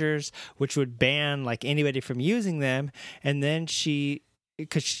treasures, which would ban like anybody from using them. And then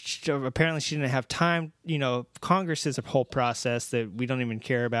because apparently she didn't have time, Congress is a whole process that we don't even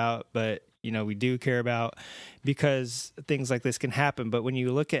care about, but we do care about, because things like this can happen. But when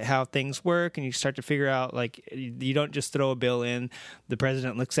you look at how things work and you start to figure out, like, you don't just throw a bill in, the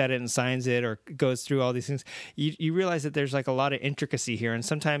president looks at it and signs it or goes through all these things, you realize that there's like a lot of intricacy here, and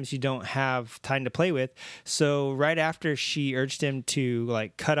sometimes you don't have time to play with. So right after she urged him to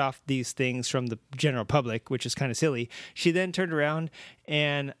like cut off these things from the general public, which is kind of silly, she then turned around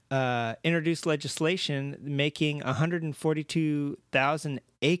and introduced legislation making 142,000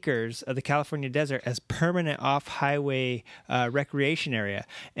 acres of the California desert as permanent off-highway recreation area.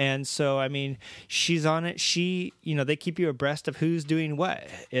 And so, I mean, she's on it. They keep you abreast of who's doing what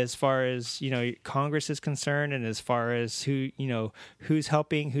as far as, Congress is concerned, and as far as who's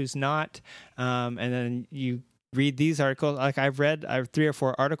helping, who's not. And then you read these articles. Like I have 3 or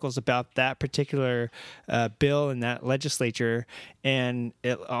 4 articles about that particular bill in that legislature, and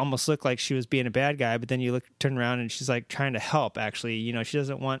it almost looked like she was being a bad guy. But then you turn around, and she's like trying to help. Actually, she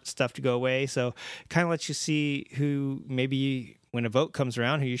doesn't want stuff to go away. So it kind of lets you see who maybe when a vote comes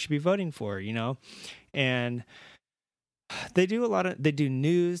around, who you should be voting for. And they do they do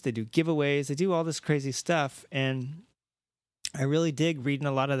news, they do giveaways, they do all this crazy stuff, and I really dig reading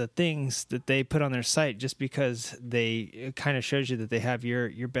a lot of the things that they put on their site, just because it kind of shows you that they have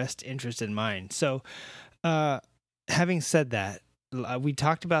your best interest in mind. So, having said that, we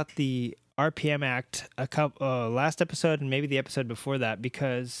talked about the RPM Act last episode and maybe the episode before that,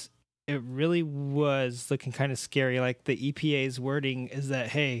 because it really was looking kind of scary. Like the EPA's wording is that,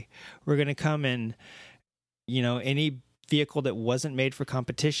 hey, we're going to come and, any vehicle that wasn't made for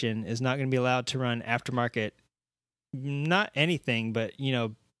competition is not going to be allowed to run aftermarket. Not anything, but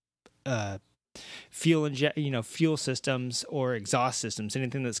fuel systems or exhaust systems,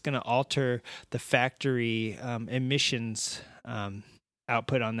 anything that's going to alter the factory emissions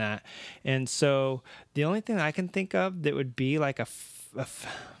output on that. And so the only thing I can think of that would be like a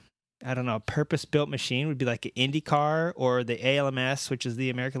purpose-built machine would be like an Indy car or the ALMS, which is the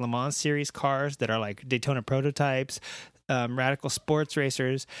American Le Mans Series cars that are like Daytona prototypes, radical sports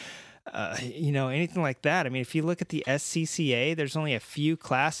racers. Anything like that. I mean, if you look at the SCCA, there's only a few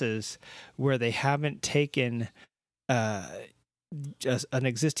classes where they haven't taken just an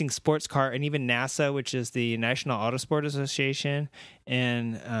existing sports car, and even NASA, which is the National Autosport Association,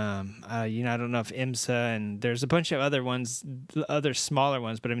 and I don't know if IMSA, and there's a bunch of other ones, other smaller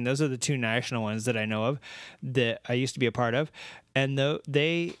ones, but I mean, those are the 2 national ones that I know of that I used to be a part of, and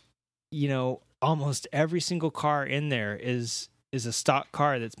they, almost every single car in there is a stock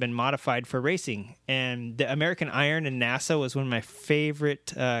car that's been modified for racing. And the American Iron and NASA was one of my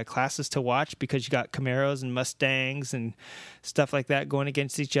favorite classes to watch, because you got Camaros and Mustangs and stuff like that going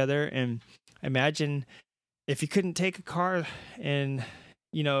against each other. And imagine if you couldn't take a car and,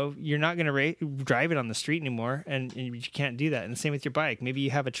 you're not going to drive it on the street anymore, and you can't do that. And the same with your bike. Maybe you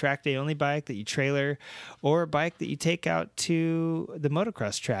have a track day only bike that you trailer, or a bike that you take out to the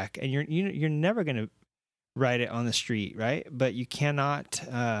motocross track, and you're never going to ride it on the street, right? But you cannot,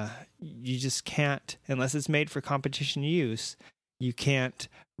 you just can't, unless it's made for competition use, you can't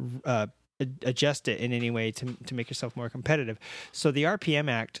adjust it in any way to make yourself more competitive. So the RPM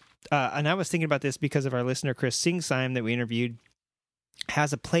Act, and I was thinking about this because of our listener, Chris Singsheim, that we interviewed,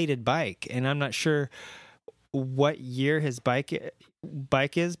 has a plated bike, and I'm not sure what year his bike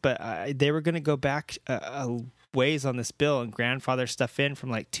is, but they were going to go back a ways on this bill and grandfather stuff in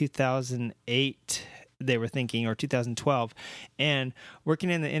from like 2008, they were thinking, or 2012. And working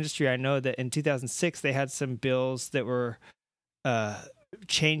in the industry, I know that in 2006 they had some bills that were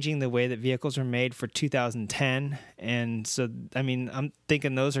changing the way that vehicles are made for 2010. And so, I mean, I'm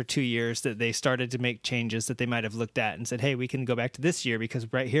thinking those are 2 years that they started to make changes that they might have looked at and said, hey, we can go back to this year, because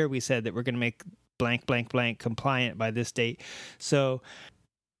right here we said that we're going to make blank, blank, blank compliant by this date. So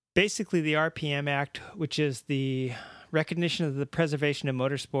basically the RPM Act, which is the recognition of the preservation of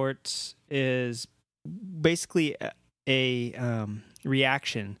motorsports, is basically a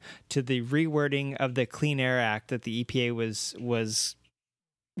reaction to the rewording of the Clean Air Act that the EPA was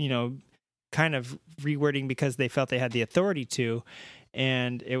kind of rewording because they felt they had the authority to,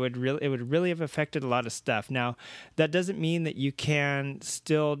 and it would really have affected a lot of stuff. Now, that doesn't mean that you can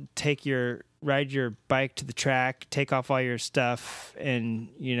still ride your bike to the track, take off all your stuff, and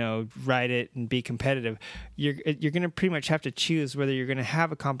ride it and be competitive. You're going to pretty much have to choose whether you're going to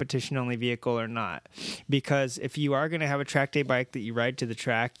have a competition only vehicle or not, because if you are going to have a track day bike that you ride to the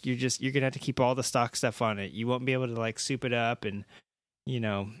track, you're going to have to keep all the stock stuff on it. You won't be able to like soup it up, and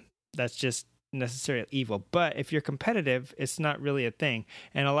that's just necessarily evil. But if you're competitive, it's not really a thing,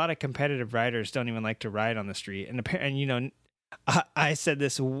 and a lot of competitive riders don't even like to ride on the street. And I said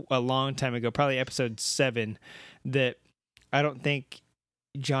this a long time ago, probably episode 7, that I don't think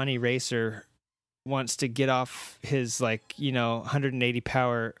Johnny Racer wants to get off his 180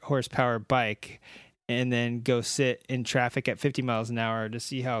 horsepower bike and then go sit in traffic at 50 miles an hour to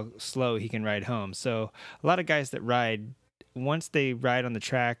see how slow he can ride home. So a lot of guys that ride, once they ride on the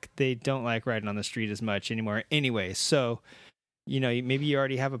track, they don't like riding on the street as much anymore anyway. So maybe you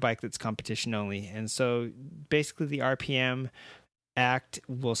already have a bike that's competition only. And so basically the RPM Act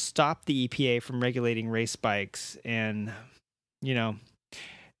will stop the EPA from regulating race bikes. And,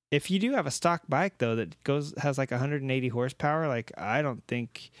 if you do have a stock bike though that has like 180 horsepower, like I don't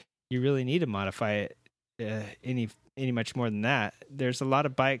think you really need to modify it any much more than that. There's a lot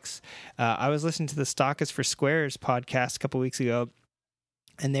of bikes. I was listening to the Stock is for Squares podcast a couple weeks ago,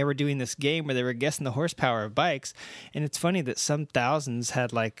 and they were doing this game where they were guessing the horsepower of bikes. And it's funny that some thousands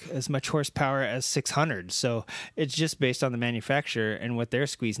had like as much horsepower as 600. So it's just based on the manufacturer and what they're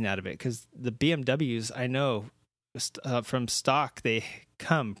squeezing out of it. Because the BMWs, I know from stock, they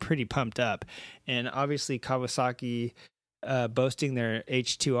come pretty pumped up. And obviously Kawasaki boasting their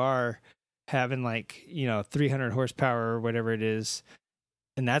H2R having like, 300 horsepower or whatever it is.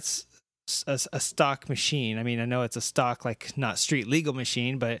 And that's a stock machine. I mean, I know it's a stock, like not street legal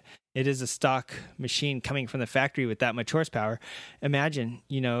machine, but it is a stock machine coming from the factory with that much horsepower. Imagine,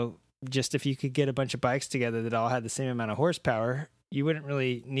 just if you could get a bunch of bikes together that all had the same amount of horsepower, you wouldn't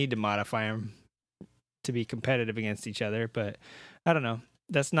really need to modify them to be competitive against each other. But I don't know.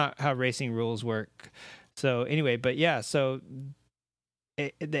 That's not how racing rules work. So anyway, but yeah, so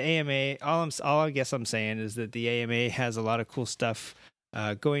the AMA, all I guess I'm saying is that the AMA has a lot of cool stuff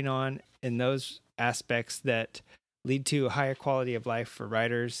going on in those aspects that lead to a higher quality of life for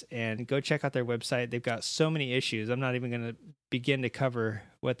riders. And go check out their website. They've got so many issues. I'm not even going to begin to cover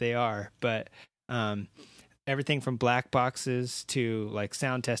what they are, but everything from black boxes to like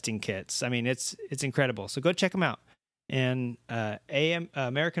sound testing kits. I mean, it's incredible. So go check them out. And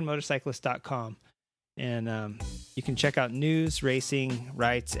AmericanMotorcyclist.com. And you can check out news, racing,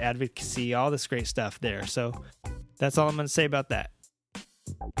 rights, advocacy, all this great stuff there. So that's all I'm going to say about that.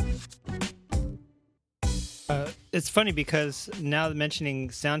 It's funny because now mentioning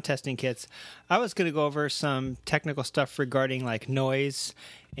sound testing kits, I was going to go over some technical stuff regarding like noise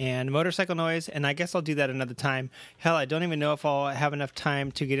and motorcycle noise, and I guess I'll do that another time. Hell, I don't even know if I'll have enough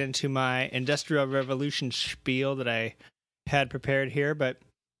time to get into my Industrial Revolution spiel that I had prepared here, but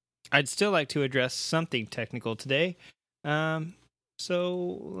I'd still like to address something technical today.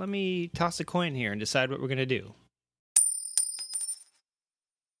 So let me toss a coin here and decide what we're going to do.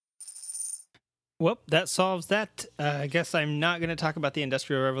 Well, that solves that. I guess I'm not going to talk about the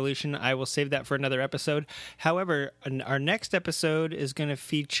Industrial Revolution. I will save that for another episode. However, our next episode is going to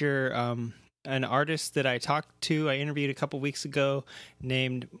feature an artist that I interviewed a couple weeks ago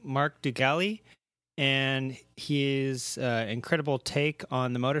named Mark Dugali. And his incredible take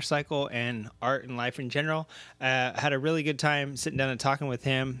on the motorcycle and art and life in general. Had a really good time sitting down and talking with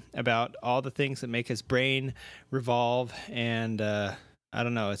him about all the things that make his brain revolve. And I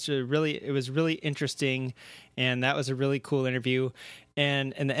don't know, it was really interesting. And that was a really cool interview.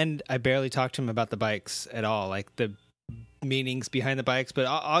 And in the end, I barely talked to him about the bikes at all, like the meanings behind the bikes. But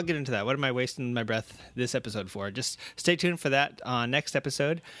I'll get into that. What am I wasting my breath this episode for? Just stay tuned for that next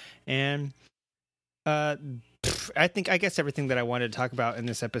episode. And I guess everything that I wanted to talk about in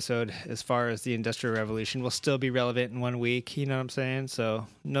this episode as far as the Industrial Revolution will still be relevant in 1 week, you know what I'm saying? So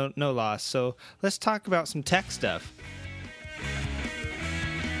no loss. So let's talk about some tech stuff.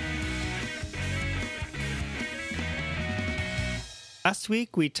 Last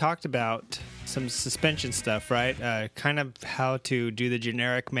week we talked about some suspension stuff, right? Kind of how to do the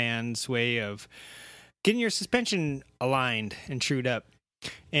generic man's way of getting your suspension aligned and trued up.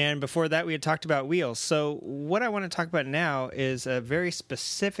 And before that, we had talked about wheels. So what I want to talk about now is a very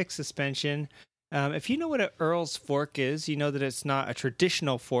specific suspension. If you know what an Earl's fork is, you know that it's not a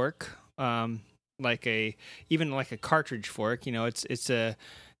traditional fork, even like a cartridge fork. It's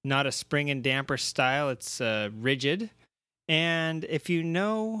not a spring and damper style. It's rigid. And if you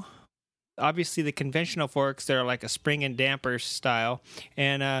know, obviously the conventional forks, they're like a spring and damper style.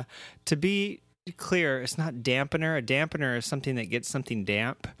 And to be clear, it's not dampener. A dampener is something that gets something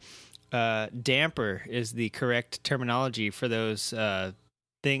damp. Damper is the correct terminology for those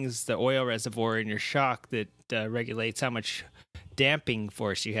things, the oil reservoir in your shock that regulates how much damping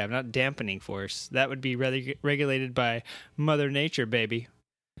force you have, not dampening force. That would be regulated by Mother Nature, baby.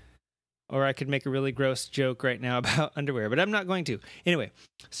 Or I could make a really gross joke right now about underwear, but I'm not going to. Anyway,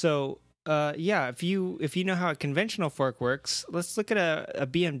 so if you know how a conventional fork works, let's look at a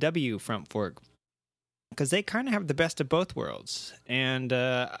BMW front fork, because they kind of have the best of both worlds. And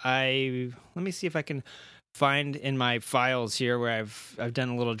let me see if I can find in my files here where I've done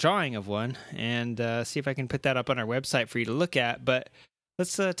a little drawing of one, and see if I can put that up on our website for you to look at. But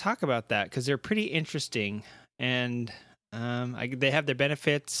let's talk about that, because they're pretty interesting, and they have their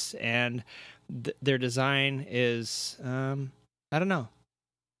benefits, and their design is I don't know.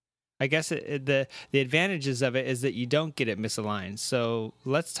 I guess the advantages of it is that you don't get it misaligned. So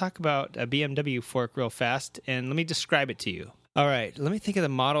let's talk about a BMW fork real fast, and let me describe it to you. All right, let me think of the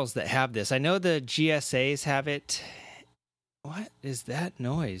models that have this. I know the GSAs have it, What is that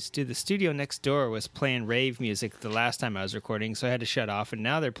noise? Dude, the studio next door was playing rave music the last time I was recording, so I had to shut off, and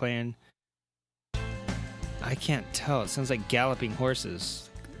now they're playing... I can't tell. It sounds like galloping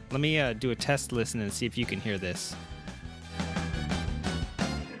horses. Let me do a test listen and see if you can hear this.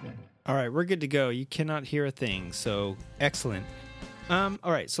 All right, we're good to go. You cannot hear a thing, so excellent. All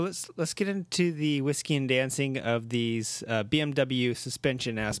right, so let's get into the whiskey and dancing of these BMW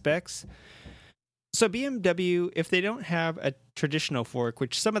suspension aspects. So BMW, if they don't have a traditional fork,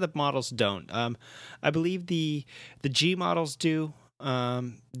 which some of the models don't, I believe the G models do.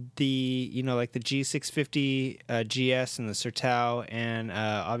 Like the G650 GS and the Sertao, and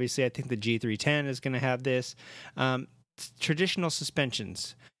obviously I think the G310 is going to have this. Traditional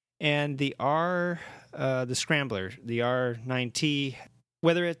suspensions, and the Scrambler, the R9T,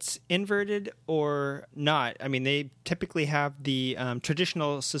 whether it's inverted or not, I mean, they typically have the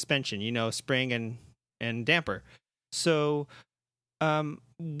traditional suspension, spring and damper. So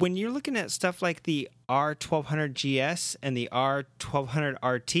when you're looking at stuff like the R1200 GS and the R1200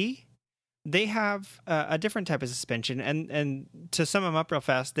 RT, they have a different type of suspension. And to sum them up real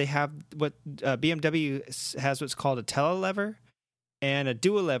fast, they have what BMW has what's called a telelever and a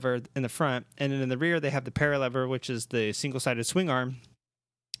dual lever in the front. And then in the rear, they have the paralever, which is the single-sided swing arm.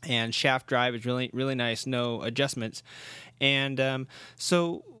 And shaft drive is really, really nice, no adjustments. And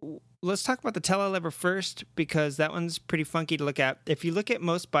so let's talk about the telelever first, because that one's pretty funky to look at. If you look at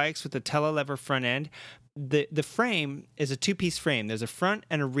most bikes with the telelever front end, the frame is a two-piece frame. There's a front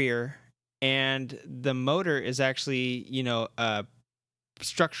and a rear, and the motor is actually, a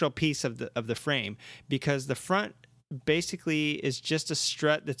structural piece of the frame, because the front basically is just a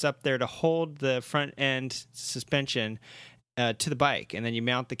strut that's up there to hold the front end suspension to the bike, and then you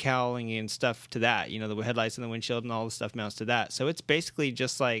mount the cowling and stuff to that. The headlights and the windshield and all the stuff mounts to that. So it's basically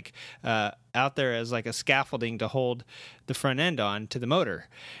just like out there as like a scaffolding to hold the front end on to the motor.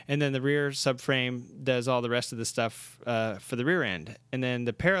 And then the rear subframe does all the rest of the stuff for the rear end. And then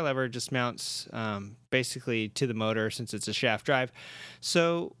the paralever just mounts basically to the motor, since it's a shaft drive.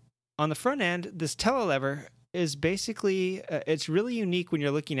 So on the front end, this telelever is basically, it's really unique when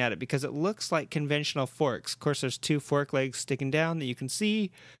you're looking at it, because it looks like conventional forks. Of course, there's two fork legs sticking down that you can see.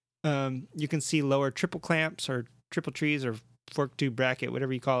 You can see lower triple clamps or triple trees or fork tube bracket,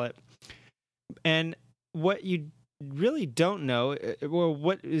 whatever you call it. And what you really don't know, or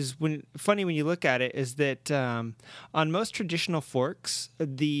what is funny when you look at it, is that on most traditional forks,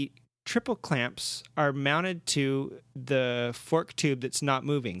 the triple clamps are mounted to the fork tube that's not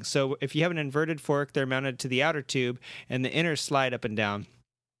moving. So if you have an inverted fork, they're mounted to the outer tube, and the inners slide up and down.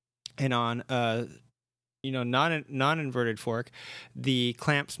 And on non-inverted fork, the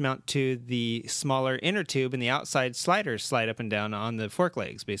clamps mount to the smaller inner tube, and the outside sliders slide up and down on the fork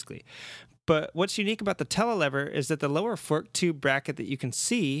legs, basically. But what's unique about the telelever is that the lower fork tube bracket that you can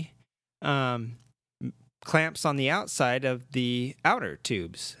see clamps on the outside of the outer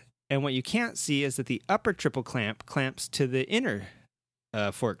tubes. And what you can't see is that the upper triple clamp clamps to the inner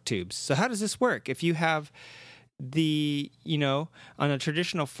fork tubes. So how does this work? If you have on a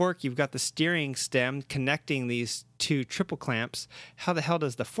traditional fork, you've got the steering stem connecting these two triple clamps. How the hell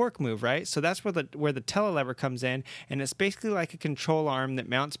does the fork move, right? So that's where the telelever comes in, and it's basically like a control arm that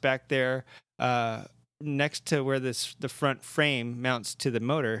mounts back there next to where the front frame mounts to the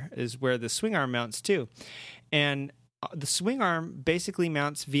motor, is where the swing arm mounts too. And the swing arm basically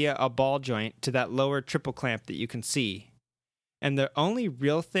mounts via a ball joint to that lower triple clamp that you can see. And the only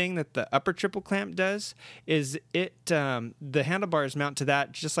real thing that the upper triple clamp does is the handlebars mount to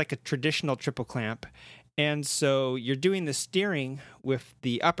that just like a traditional triple clamp. And so you're doing the steering with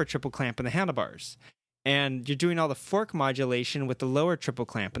the upper triple clamp and the handlebars. And you're doing all the fork modulation with the lower triple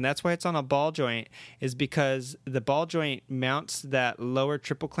clamp. And that's why it's on a ball joint, is because the ball joint mounts that lower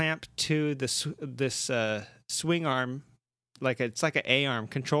triple clamp to this swing arm, it's like an A-arm,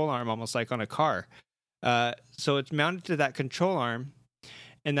 control arm, almost like on a car. So it's mounted to that control arm,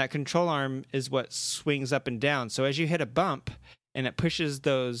 and that control arm is what swings up and down. So as you hit a bump and it pushes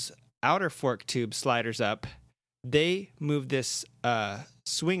those outer fork tube sliders up, they move this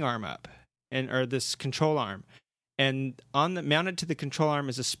swing arm up, or this control arm. And mounted to the control arm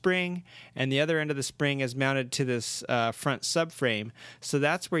is a spring, and the other end of the spring is mounted to this front subframe. So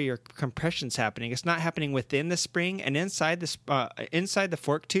that's where your compression's happening. It's not happening within the spring, and inside the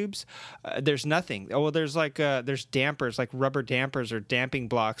fork tubes, there's nothing. Oh, well, there's dampers, like rubber dampers or damping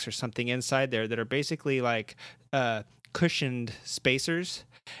blocks or something inside there that are basically like cushioned spacers.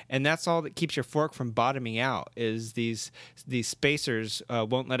 And that's all that keeps your fork from bottoming out, is these spacers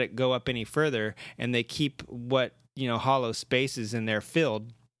won't let it go up any further, and they keep what hollow spaces in there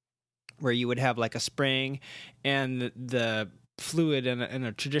filled where you would have like a spring and the fluid in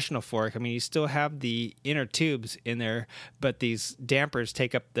a traditional fork. I mean, you still have the inner tubes in there, but these dampers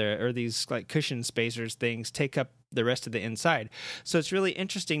take up or these like cushion spacers things take up the rest of the inside. So it's really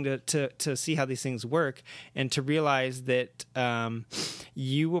interesting to see how these things work and to realize that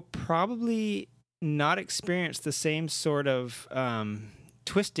you will probably not experience the same sort of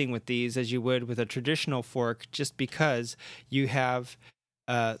twisting with these as you would with a traditional fork, just because you have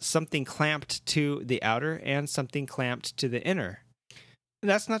something clamped to the outer and something clamped to the inner.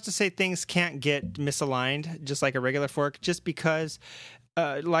 That's not to say things can't get misaligned, just like a regular fork, just because,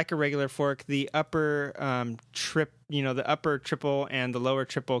 like a regular fork, the upper the upper triple and the lower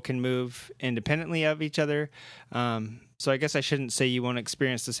triple can move independently of each other. So I guess I shouldn't say you won't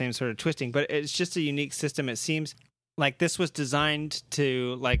experience the same sort of twisting, but it's just a unique system. It seems like this was designed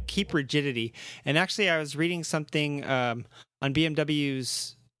to like keep rigidity. And actually, I was reading something on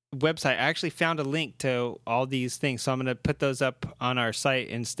BMW's website. I actually found a link to all these things, so I'm going to put those up on our site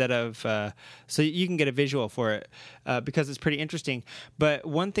instead of so you can get a visual for it because it's pretty interesting. But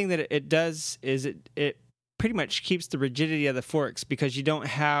one thing that it does is it pretty much keeps the rigidity of the forks, because you don't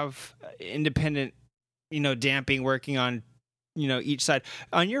have independent damping working on each side.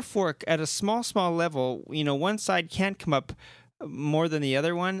 On your fork, at a small level, one side can come up more than the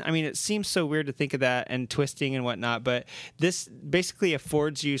other one. I mean, it seems so weird to think of that and twisting and whatnot, but this basically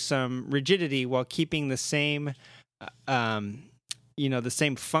affords you some rigidity while keeping the same the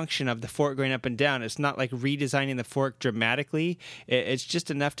same function of the fork going up and down. It's not like redesigning the fork dramatically. It's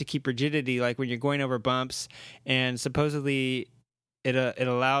just enough to keep rigidity, like when you're going over bumps, and supposedly it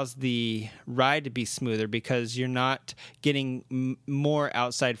allows the ride to be smoother because you're not getting more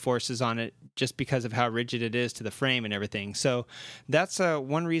outside forces on it just because of how rigid it is to the frame and everything. So that's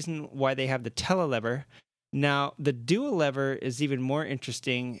one reason why they have the telelever. Now, the dual lever is even more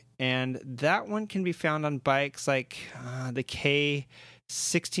interesting, and that one can be found on bikes like the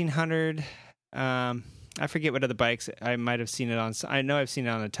K1600. I forget what other bikes I might have seen it on. I know I've seen it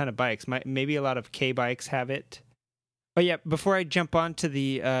on a ton of bikes. Maybe a lot of K bikes have it. But yeah, before I jump on to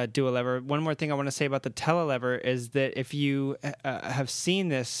the dual lever, one more thing I want to say about the telelever is that if you have seen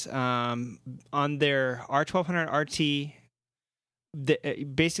this on their R1200 RT,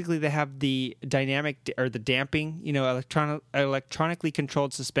 basically they have the dynamic or the damping, electronically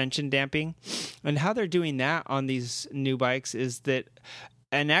controlled suspension damping. And how they're doing that on these new bikes is that,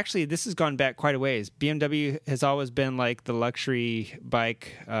 and actually this has gone back quite a ways. BMW has always been like the luxury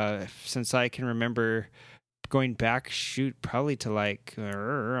bike since I can remember, going back, probably to like,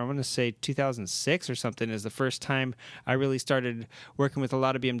 I want to say 2006 or something is the first time I really started working with a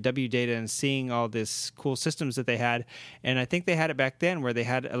lot of BMW data and seeing all this cool systems that they had. And I think they had it back then where they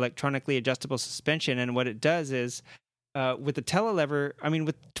had electronically adjustable suspension. And what it does is, with the telelever, I mean,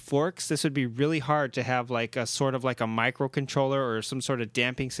 with forks, this would be really hard to have like a sort of like a microcontroller or some sort of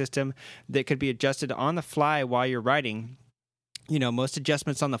damping system that could be adjusted on the fly while you're riding. Most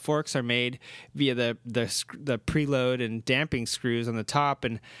adjustments on the forks are made via the preload and damping screws on the top,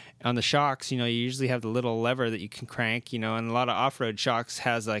 and on the shocks, you usually have the little lever that you can crank, and a lot of off-road shocks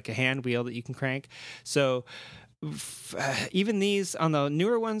has like a hand wheel that you can crank. So even these on the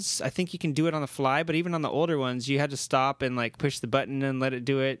newer ones, I think you can do it on the fly, but even on the older ones, you had to stop and like push the button and let it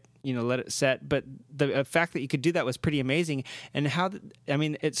do it, let it set. But the fact that you could do that was pretty amazing. And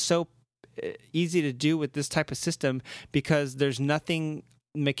it's so easy to do with this type of system because there's nothing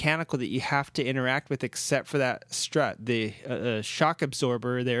mechanical that you have to interact with except for that strut, the shock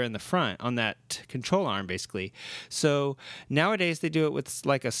absorber there in the front on that control arm, basically. So nowadays they do it with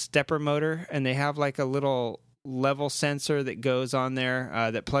like a stepper motor, and they have like a little level sensor that goes on there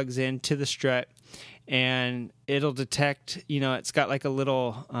that plugs into the strut, and it'll detect, it's got like a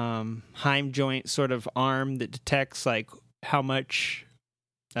little Heim joint sort of arm that detects like how much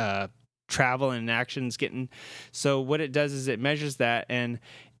travel and action's getting. So what it does is it measures that, and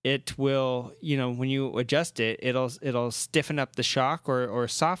it will, when you adjust it, it'll stiffen up the shock or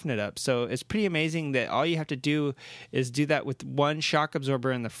soften it up. So it's pretty amazing that all you have to do is do that with one shock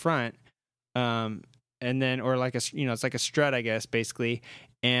absorber in the front, and then, or like it's like a strut, I guess, basically.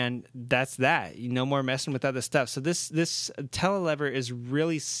 And that's that. No more messing with other stuff. So this telelever is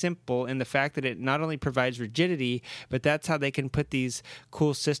really simple in the fact that it not only provides rigidity, but that's how they can put these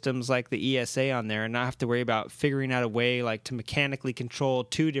cool systems like the ESA on there and not have to worry about figuring out a way like to mechanically control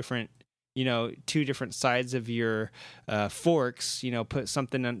two different sides of your forks. Put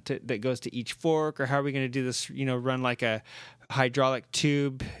something that goes to each fork, or how are we going to do this? Run like a hydraulic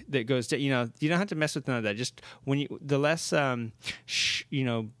tube that goes to, you don't have to mess with none of that. Just the less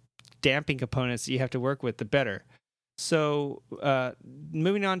damping components that you have to work with, the better. So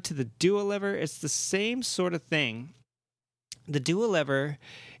moving on to the dual lever, it's the same sort of thing. The dual lever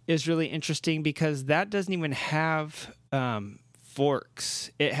is really interesting because that doesn't even have forks.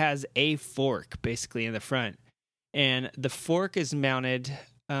 It has a fork basically in the front, and the fork is mounted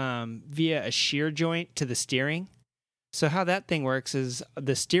via a shear joint to the steering. So how that thing works is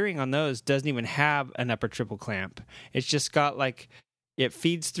the steering on those doesn't even have an upper triple clamp. It's just got it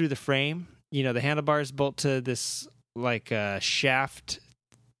feeds through the frame. The handlebars bolt to this shaft,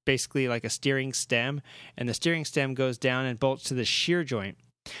 basically like a steering stem, and the steering stem goes down and bolts to the shear joint.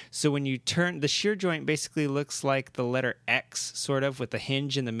 So when you turn, the shear joint basically looks like the letter X, sort of, with a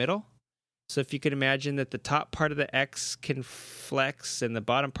hinge in the middle. So if you could imagine that the top part of the X can flex and the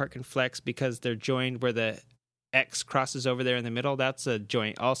bottom part can flex because they're joined where the X crosses over there in the middle, that's a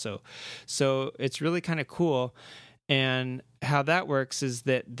joint also. So it's really kind of cool. And how that works is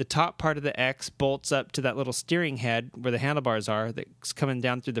that the top part of the X bolts up to that little steering head where the handlebars are that's coming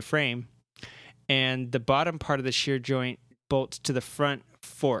down through the frame. And the bottom part of the shear joint bolts to the front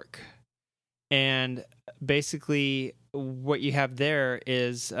fork. And basically what you have there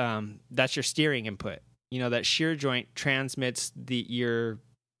is that's your steering input. That shear joint transmits your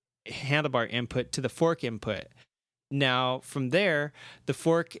handlebar input to the fork input. Now, from there, the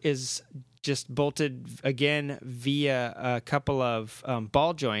fork is just bolted again via a couple of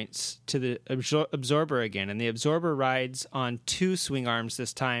ball joints to the absorber again. And the absorber rides on 2 swing arms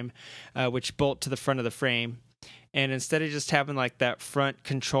this time, which bolt to the front of the frame. And instead of just having that front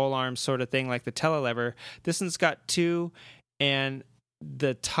control arm sort of thing like the telelever, this one's got 2, and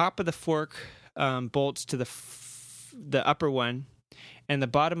the top of the fork bolts to the upper one, and the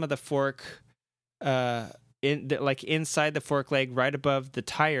bottom of the fork inside the fork leg right above the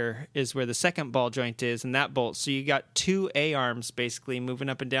tire is where the second ball joint is, and that bolts. So you got 2 A-arms basically moving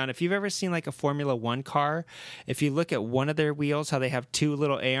up and down. If you've ever seen a Formula One car, if you look at one of their wheels, how they have 2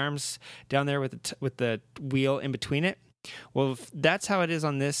 little A-arms down there with the wheel in between it, well, that's how it is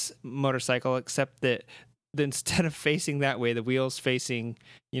on this motorcycle, except that instead of facing that way, the wheel's facing,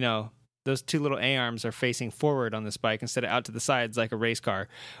 those 2 little A-arms are facing forward on this bike instead of out to the sides like a race car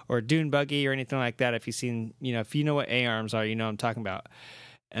or a dune buggy or anything like that. If you've seen, if you know what A-arms are, what I'm talking about.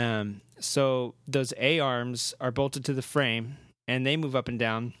 So those A-arms are bolted to the frame and they move up and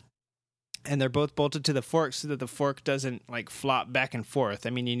down, and they're both bolted to the fork so that the fork doesn't flop back and forth.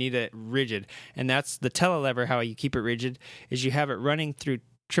 I mean, you need it rigid, and that's the telelever. How you keep it rigid is you have it running through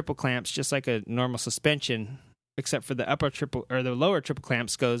triple clamps just like a normal suspension, except for the upper triple or the lower triple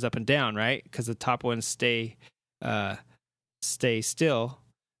clamps goes up and down, right? Because the top ones stay still,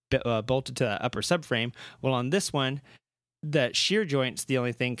 bolted to the upper subframe. Well, on this one, that shear joint's the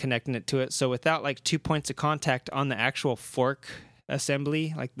only thing connecting it to it. So without 2 points of contact on the actual fork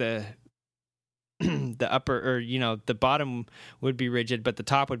assembly, the upper or the bottom would be rigid, but the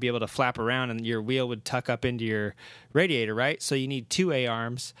top would be able to flap around, and your wheel would tuck up into your radiator, right? So you need 2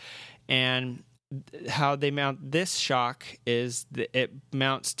 A-arms, and how they mount this shock is that it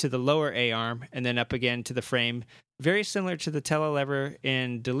mounts to the lower A-arm and then up again to the frame. Very similar to the telelever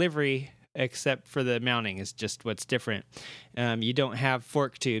in delivery, except for the mounting is just what's different. You don't have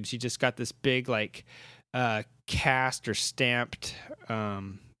fork tubes. You just got this big cast or stamped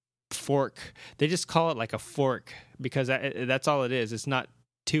fork. They just call it a fork because that's all it is. It's not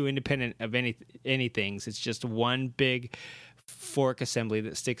 2 independent of anything. It's just one big fork assembly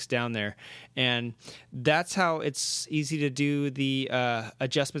that sticks down there, and that's how it's easy to do the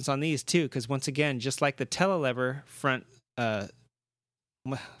adjustments on these too, because once again, just like the telelever front the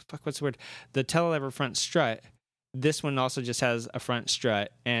telelever front strut, this one also just has a front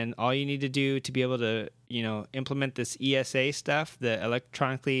strut, and all you need to do to be able to implement this ESA stuff, the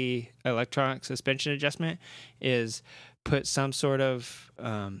electronic suspension adjustment, is put some sort of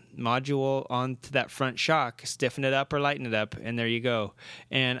module onto that front shock, stiffen it up or lighten it up, and there you go.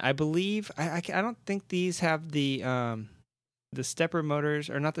 And I believe I don't think these have the stepper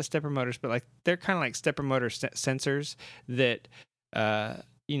motors, or not the stepper motors, but they're kind of like stepper motor sensors that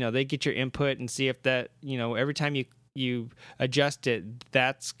they get your input and see if that every time you adjust it,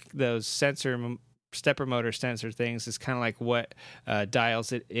 that's those stepper motor sensor things is kind of like what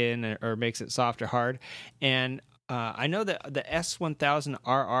dials it in or makes it soft or hard. And I know that the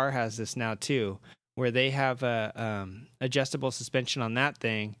S1000RR has this now too, where they have a adjustable suspension on that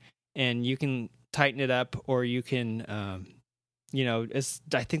thing, and you can tighten it up, or you can,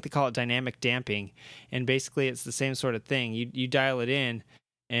 I think they call it dynamic damping, and basically it's the same sort of thing. You dial it in,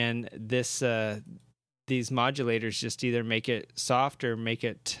 and these modulators just either make it soft or make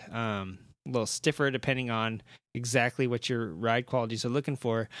it a little stiffer, depending on exactly what your ride qualities are looking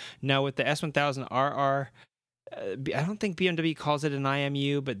for. Now with the S1000RR, I don't think BMW calls it an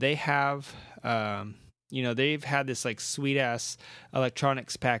IMU, but they have, they've had this like sweet ass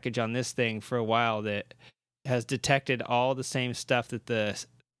electronics package on this thing for a while that has detected all the same stuff that the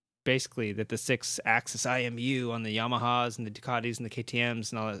 6-axis IMU on the Yamahas and the Ducatis and the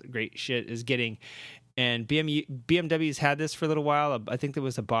KTMs and all that great shit is getting. And BMW's had this for a little while. I think there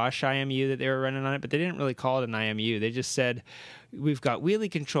was a Bosch IMU that they were running on it, but they didn't really call it an IMU. They just said, we've got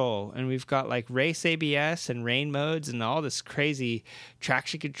wheelie control, and we've got like race ABS and rain modes and all this crazy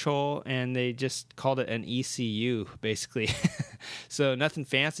traction control, and they just called it an ECU, basically. So nothing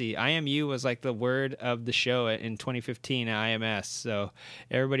fancy. IMU was like the word of the show in 2015 at IMS. So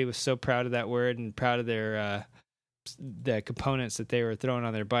everybody was so proud of that word and proud of their the components that they were throwing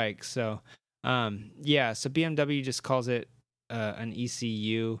on their bikes. So so BMW just calls it an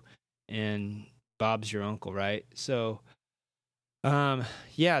ECU, and Bob's your uncle, right? So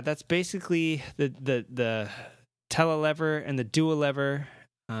that's basically the telelever and the dual lever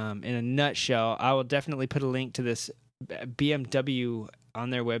in a nutshell. I will definitely put a link to this. BMW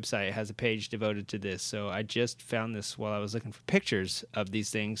on their website has a page devoted to this, so I just found this while I was looking for pictures of these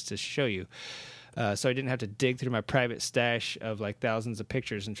things to show you. So I didn't have to dig through my private stash of like thousands of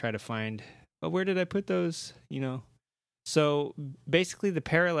pictures and try to find, where did I put those? So basically the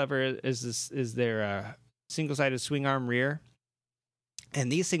paralever is their single-sided swing arm rear.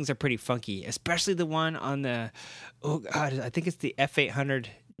 And these things are pretty funky, especially the one on the, I think it's the F800.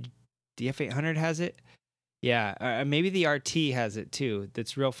 The F800 has it? Yeah, maybe the RT has it too.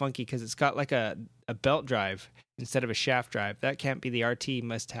 That's real funky because it's got like a belt drive instead of a shaft drive. That can't be the RT.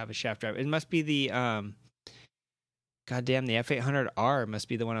 Must have a shaft drive. It must be the goddamn, the F800R must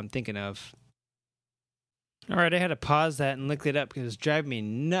be the one I'm thinking of. All right, I had to pause that and look it up because it's driving me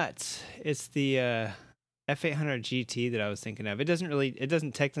nuts. It's the F800 GT that I was thinking of. It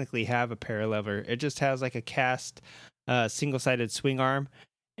doesn't technically have a paralever. It just has like a cast single-sided swing arm.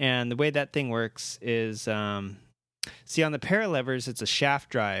 And the way that thing works is, see, on the paralevers, it's a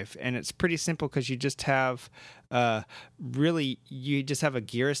shaft drive, and it's pretty simple because you just have, you just have a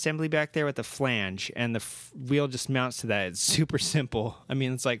gear assembly back there with a flange, and the wheel just mounts to that. It's super simple. I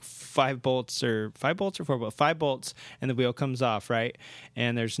mean, it's like 5 bolts or 4 bolts, 5 bolts, and the wheel comes off, right?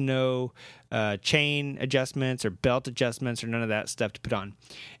 And there's no chain adjustments or belt adjustments or none of that stuff to put on.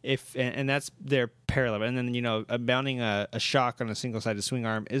 And that's their parallel. And then, mounting a shock on a single-sided swing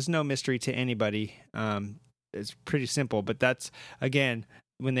arm is no mystery to anybody. It's pretty simple, but that's, again,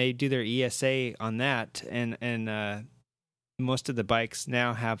 when they do their ESA on that, and most of the bikes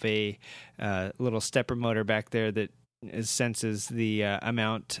now have a little stepper motor back there that senses the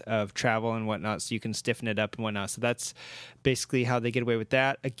amount of travel and whatnot, so you can stiffen it up and whatnot. So that's basically how they get away with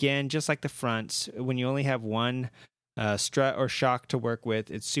that. Again, just like the fronts, when you only have one strut or shock to work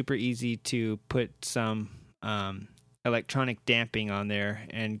with, it's super easy to put some electronic damping on there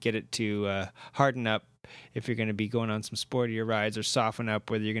and get it to harden up if you're going to be going on some sportier rides, or soften up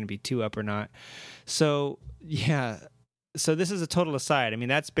whether you're going to be too up or not. So so this is a total aside. I mean,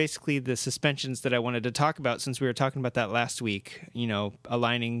 that's basically the suspensions that I wanted to talk about, since we were talking about that last week,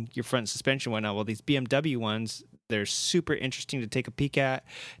 aligning your front suspension and whatnot. Well, these BMW ones, they're super interesting to take a peek at.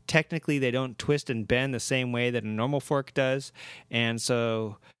 Technically, they don't twist and bend the same way that a normal fork does. And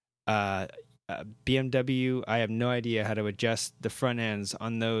so BMW, I have no idea how to adjust the front ends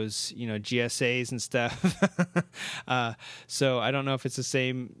on those, GSAs and stuff. So I don't know if it's the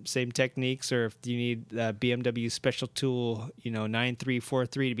same techniques, or if you need BMW special tool,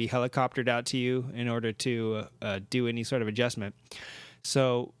 9343 to be helicoptered out to you in order to do any sort of adjustment.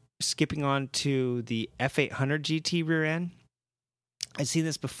 So skipping on to the F800 GT rear end. I'd seen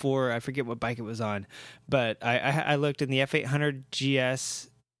this before. I forget what bike it was on, but I looked in the F800 GS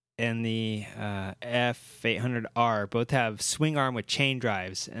and the F800R both have swing arm with chain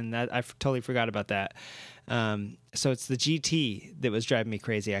drives, and that I totally forgot about that. So it's the GT that was driving me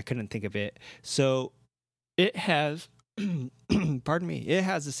crazy. I couldn't think of it. So it has, pardon me, it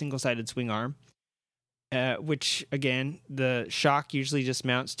has a single-sided swing arm, which, again, the shock usually just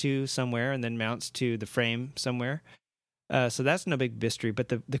mounts to somewhere and then mounts to the frame somewhere. So that's no big mystery. But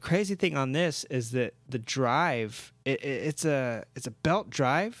the crazy thing on this is that the drive, it's a belt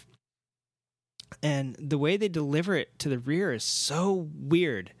drive, and the way they deliver it to the rear is so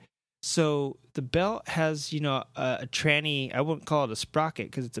weird. So the belt has, a tranny. I wouldn't call it a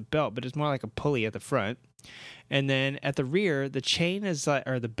sprocket because it's a belt, but it's more like a pulley at the front. And then at the rear, the chain is like,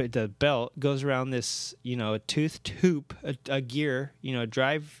 or the belt goes around this, a toothed hoop, a gear,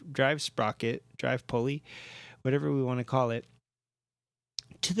 drive sprocket, drive pulley, whatever we want to call it.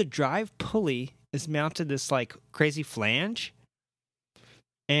 To the drive pulley is mounted this like crazy flange,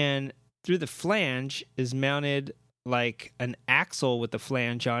 and through the flange is mounted like an axle with a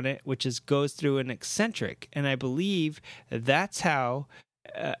flange on it, which goes through an eccentric. And I believe that's how,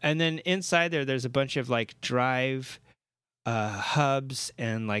 and then inside there's a bunch of like drive hubs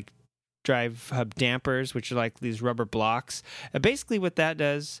and like drive hub dampers, which are like these rubber blocks. Basically what that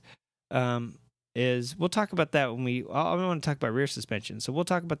does is, we'll talk about that when I want to talk about rear suspension. So we'll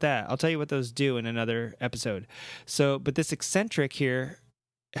talk about that. I'll tell you what those do in another episode. So, but this eccentric here,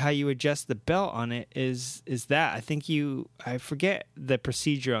 how you adjust the belt on it is that I forget the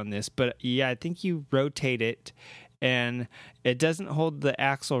procedure on this, but yeah, I think you rotate it, and it doesn't hold the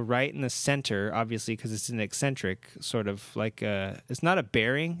axle right in the center, obviously, because it's an eccentric, sort of like it's not a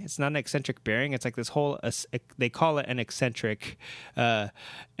bearing. It's not an eccentric bearing. It's like this whole, they call it an eccentric, and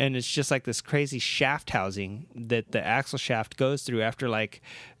it's just like this crazy shaft housing that the axle shaft goes through after like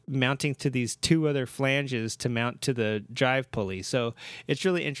mounting to these two other flanges to mount to the drive pulley. So it's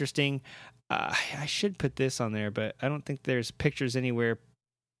really interesting. I should put this on there, but I don't think there's pictures anywhere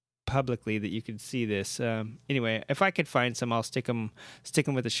publicly that you could see this. Anyway, if I could find some, I'll stick them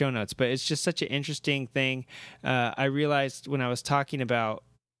with the show notes. But it's just such an interesting thing. I realized when I was talking about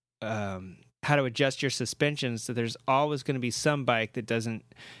how to adjust your suspensions that there's always going to be some bike that doesn't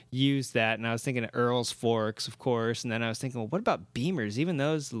use that. And I was thinking of Earl's forks, of course. And then I was thinking, well, what about Beamers? Even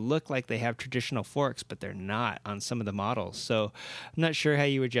those look like they have traditional forks, but they're not on some of the models. So I'm not sure how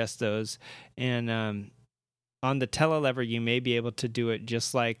you adjust those. And on the telelever, you may be able to do it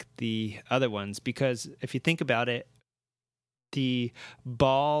just like the other ones, because if you think about it, the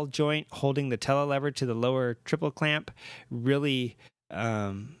ball joint holding the telelever to the lower triple clamp really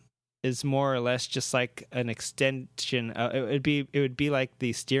is more or less just like an extension. It would be like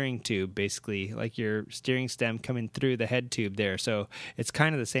the steering tube, basically, like your steering stem coming through the head tube there. So it's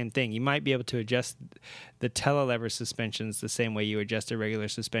kind of the same thing. You might be able to adjust the telelever suspensions the same way you adjust a regular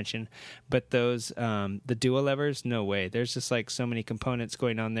suspension, but those the dual levers, no way. There's just like so many components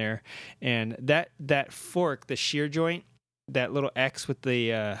going on there, and that fork, the shear joint, that little X with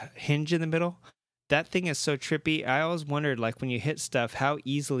the hinge in the middle. That thing is so trippy. I always wondered, like, when you hit stuff, how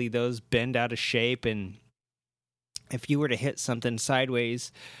easily those bend out of shape, and if you were to hit something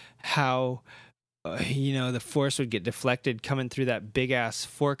sideways, how the force would get deflected coming through that big ass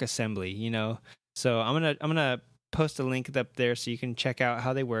fork assembly. So I'm gonna post a link up there so you can check out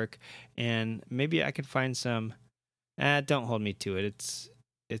how they work, and maybe I could find some. Don't hold me to it.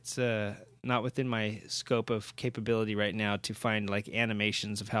 It's not within my scope of capability right now to find like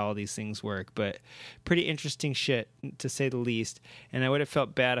animations of how all these things work, but pretty interesting shit to say the least. And I would have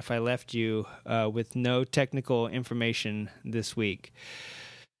felt bad if I left you with no technical information this week.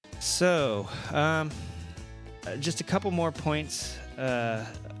 So, just a couple more points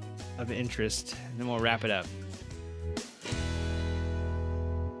of interest, and then we'll wrap it up.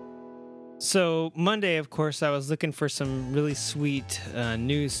 So Monday, of course, I was looking for some really sweet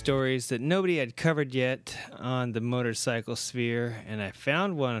news stories that nobody had covered yet on the motorcycle sphere, and I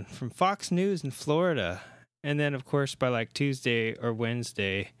found one from Fox News in Florida. And then, of course, by like Tuesday or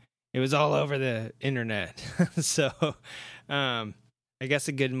Wednesday, it was all over the internet. So I guess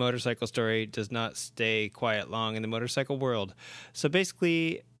a good motorcycle story does not stay quiet long in the motorcycle world. So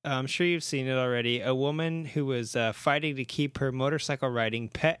basically, I'm sure you've seen it already. A woman who was fighting to keep her motorcycle riding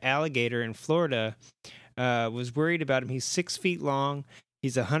pet alligator in Florida was worried about him. He's 6 feet long.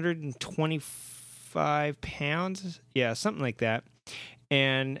 He's 125 pounds. Yeah, something like that.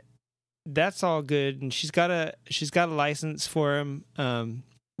 And that's all good. And she's got a license for him,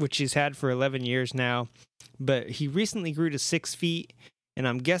 which she's had for 11 years now. But he recently grew to 6 feet. And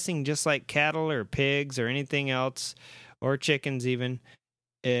I'm guessing just like cattle or pigs or anything else, or chickens even,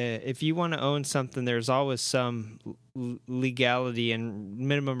 if you want to own something, there's always some legality and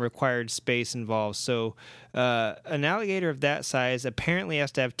minimum required space involved. So an alligator of that size apparently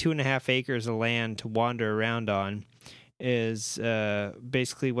has to have 2.5 acres of land to wander around on, is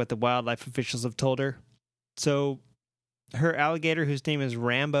basically what the wildlife officials have told her. So her alligator, whose name is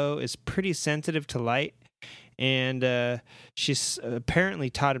Rambo, is pretty sensitive to light. And she's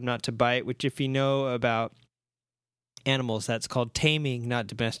apparently taught him not to bite, which, if you know about animals, that's called taming, not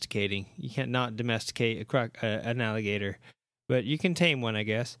domesticating. You can't not domesticate an alligator, but you can tame one, I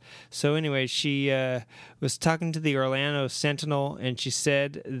guess. So anyway, she was talking to the Orlando Sentinel, and she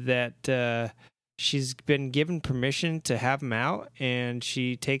said that she's been given permission to have him out, and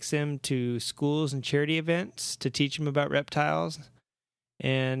she takes him to schools and charity events to teach him about reptiles.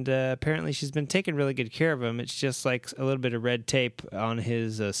 And apparently she's been taking really good care of him. It's just like a little bit of red tape on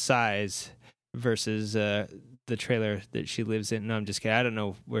his size versus the trailer that she lives in. No, I'm just kidding. I don't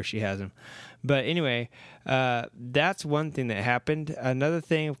know where she has them. But anyway, that's one thing that happened. Another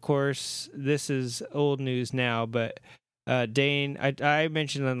thing, of course, this is old news now, but Dane, I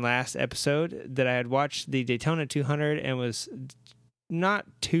mentioned in the last episode that I had watched the Daytona 200 and was not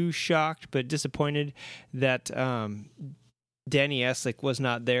too shocked, but disappointed that Danny Eslick was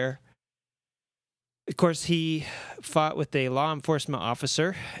not there. Of course, he fought with a law enforcement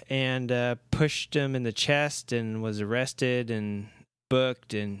officer and pushed him in the chest and was arrested and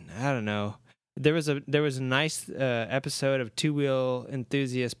booked. And I don't know. There was a nice episode of Two Wheel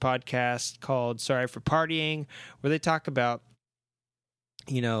Enthusiast podcast called "Sorry for Partying," where they talk about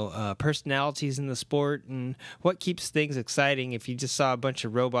personalities in the sport and what keeps things exciting. If you just saw a bunch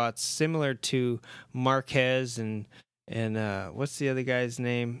of robots similar to Marquez and what's the other guy's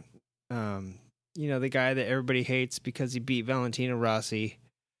name? The guy that everybody hates because he beat Valentino Rossi.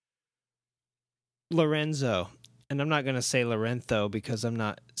 Lorenzo. And I'm not going to say Lorenzo because I'm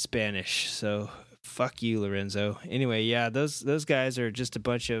not Spanish, so fuck you, Lorenzo. Anyway, yeah, those guys are just a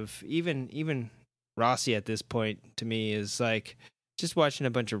bunch of, even Rossi at this point to me is like just watching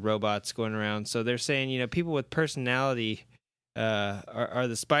a bunch of robots going around. So they're saying, people with personality are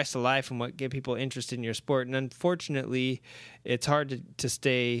the spice of life and what get people interested in your sport. And unfortunately, it's hard to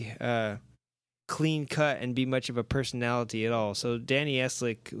stay clean cut and be much of a personality at all. So Danny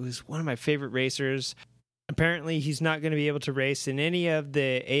Eslick, who's one of my favorite racers, apparently he's not going to be able to race in any of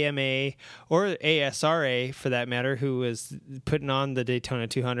the AMA or ASRA, for that matter, who was putting on the Daytona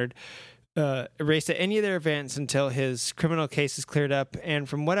 200, race at any of their events until his criminal case is cleared up. And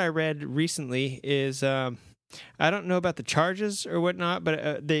from what I read recently is, I don't know about the charges or whatnot,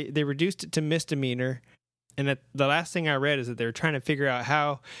 but they reduced it to misdemeanor. And the last thing I read is that they were trying to figure out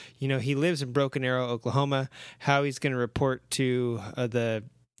how, he lives in Broken Arrow, Oklahoma, how he's going to report to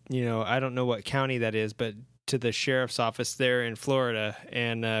I don't know what county that is, but to the sheriff's office there in Florida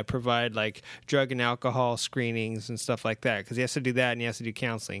and provide like drug and alcohol screenings and stuff like that, because he has to do that and he has to do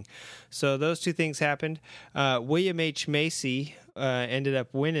counseling. So those two things happened. William H. Macy ended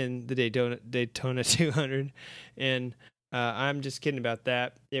up winning the Daytona 200, and I'm just kidding about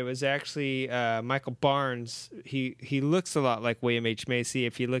that. It was actually Michael Barnes. He looks a lot like William H. Macy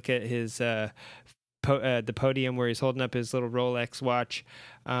if you look at his the podium where he's holding up his little Rolex watch.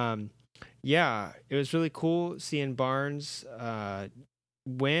 Yeah, it was really cool seeing Barnes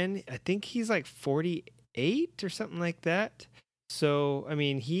win. I think he's like 48 or something like that. So, I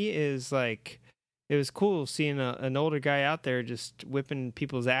mean, he is like, it was cool seeing an older guy out there just whipping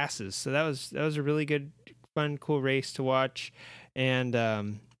people's asses. So that was a really good, fun, cool race to watch. And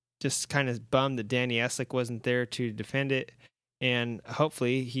just kind of bummed that Danny Eslick wasn't there to defend it. And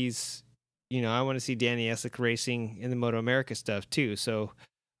hopefully he's, I want to see Danny Eslick racing in the Moto America stuff too. So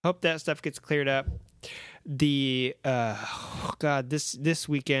hope that stuff gets cleared up. The this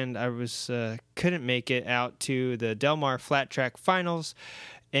weekend I was couldn't make it out to the Del Mar Flat Track Finals,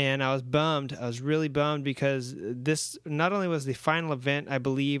 and I was bummed. I was really bummed because this not only was the final event, I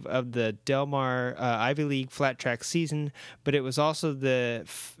believe, of the Del Mar Ivy League Flat Track season, but it was also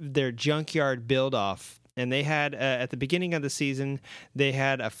their junkyard build off. And they had, at the beginning of the season, they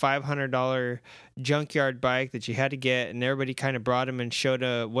had a $500 junkyard bike that you had to get, and everybody kind of brought them and showed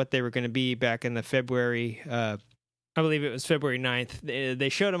what they were going to be back in the February, I believe it was February 9th. They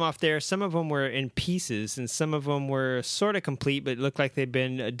showed them off there. Some of them were in pieces, and some of them were sort of complete, but looked like they'd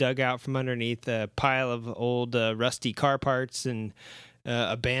been dug out from underneath a pile of old rusty car parts and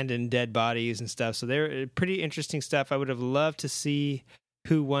abandoned dead bodies and stuff. So they're pretty interesting stuff. I would have loved to see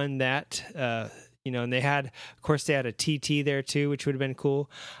who won that. And they had a TT there too, which would have been cool.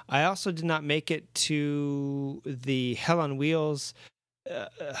 I also did not make it to the Hell on Wheels.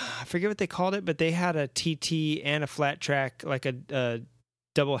 I forget what they called it, but they had a TT and a flat track, like a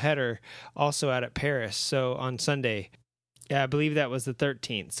double header, also out at Paris. So on Sunday, yeah, I believe that was the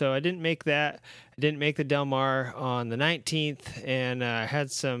 13th. So I didn't make that. I didn't make the Del Mar on the 19th, and I had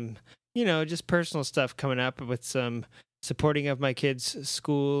some, just personal stuff coming up with some supporting of my kids'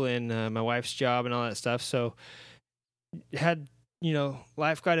 school and my wife's job and all that stuff. So had,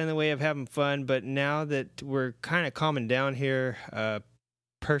 life got in the way of having fun, but now that we're kind of calming down here,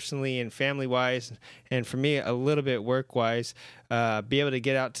 personally and family-wise, and for me, a little bit work-wise, be able to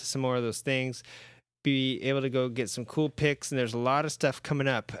get out to some more of those things, be able to go get some cool pics, and there's a lot of stuff coming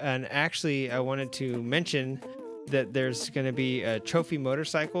up. And actually, I wanted to mention that there's going to be Trophy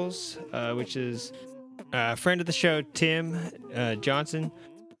Motorcycles, which is a friend of the show, Tim Johnson,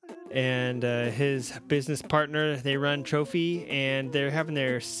 and his business partner. They run Trophy, and they're having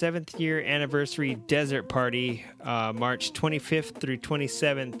their 7th year anniversary desert party, March 25th through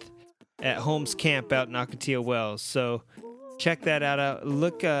 27th at Holmes Camp out in Ocotillo Wells. So check that out.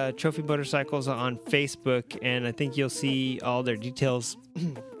 Look Trophy Motorcycles on Facebook, and I think you'll see all their details.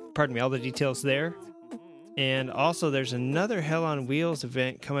 Pardon me, all the details there. And also, there's another Hell on Wheels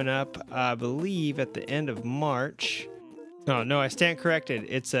event coming up, I believe, at the end of March. Oh, no, I stand corrected.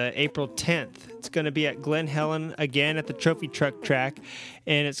 It's April 10th. It's going to be at Glen Helen again at the Trophy Truck Track.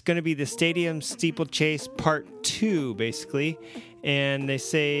 And it's going to be the Stadium Steeplechase Part 2, basically. And they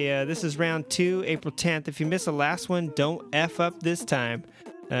say this is round 2, April 10th. If you miss the last one, don't F up this time.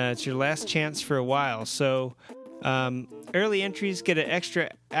 It's your last chance for a while. So early entries get an extra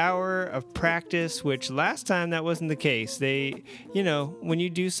hour of practice, which last time that wasn't the case. They, when you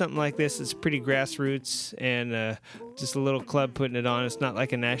do something like this, it's pretty grassroots and just a little club putting it on. It's not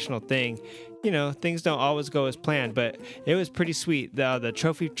like a national thing. Things don't always go as planned, but it was pretty sweet. The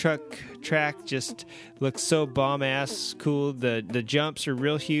Trophy Truck Track just looks so bomb-ass cool. The jumps are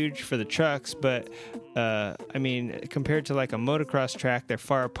real huge for the trucks, but compared to like a motocross track, they're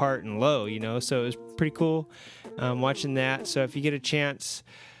far apart and low, so it was pretty cool watching that. So if you get a chance,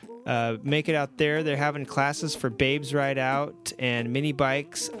 make it out there. They're having classes for Babes Ride Out and mini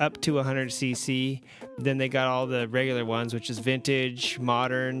bikes up to 100cc. Then they got all the regular ones, which is vintage,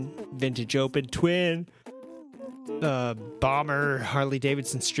 modern, vintage open, twin, bomber, Harley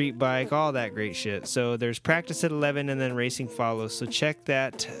Davidson street bike, all that great shit. So there's practice at 11 and then racing follows. So check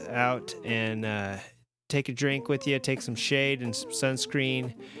that out and take a drink with you, take some shade and some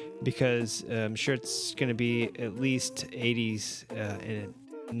sunscreen, because I'm sure it's going to be at least 80s and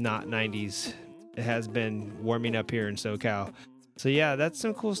not 90s. It has been warming up here in SoCal. So yeah, that's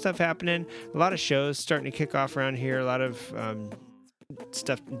some cool stuff happening. A lot of shows starting to kick off around here. A lot of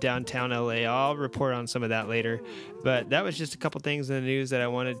stuff downtown LA. I'll report on some of that later. But that was just a couple things in the news that I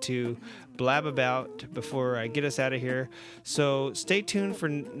wanted to blab about before I get us out of here. So stay tuned for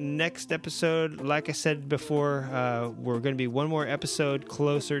next episode. Like I said before, we're going to be one more episode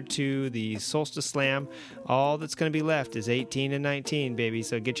closer to the Solstice Slam. All that's going to be left is 18 and 19, baby.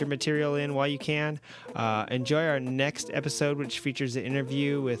 So get your material in while you can. Enjoy our next episode, which features an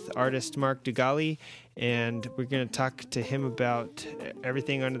interview with artist Mark Dugali. And we're going to talk to him about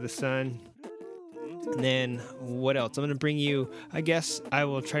everything under the sun. And then what else? I'm going to bring you, I guess I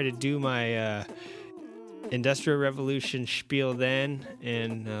will try to do my Industrial Revolution spiel then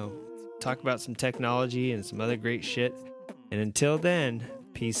and talk about some technology and some other great shit. And until then,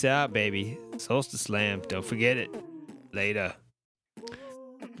 peace out, baby. Solstice Slam. Don't forget it. Later.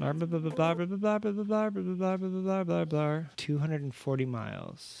 Blah, blah, blah, blah, blah, blah, blah, blah, blah, blah, blah, blah, blah, blah. 240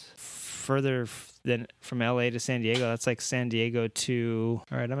 miles. Further than from LA to San Diego. That's like San Diego to...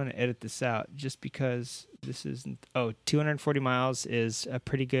 All right, I'm going to edit this out just because this isn't... 240 miles is a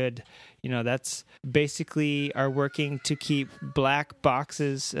pretty good... that's basically are working to keep black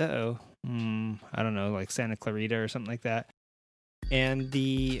boxes... I don't know, like Santa Clarita or something like that. And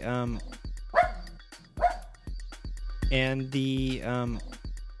the... and the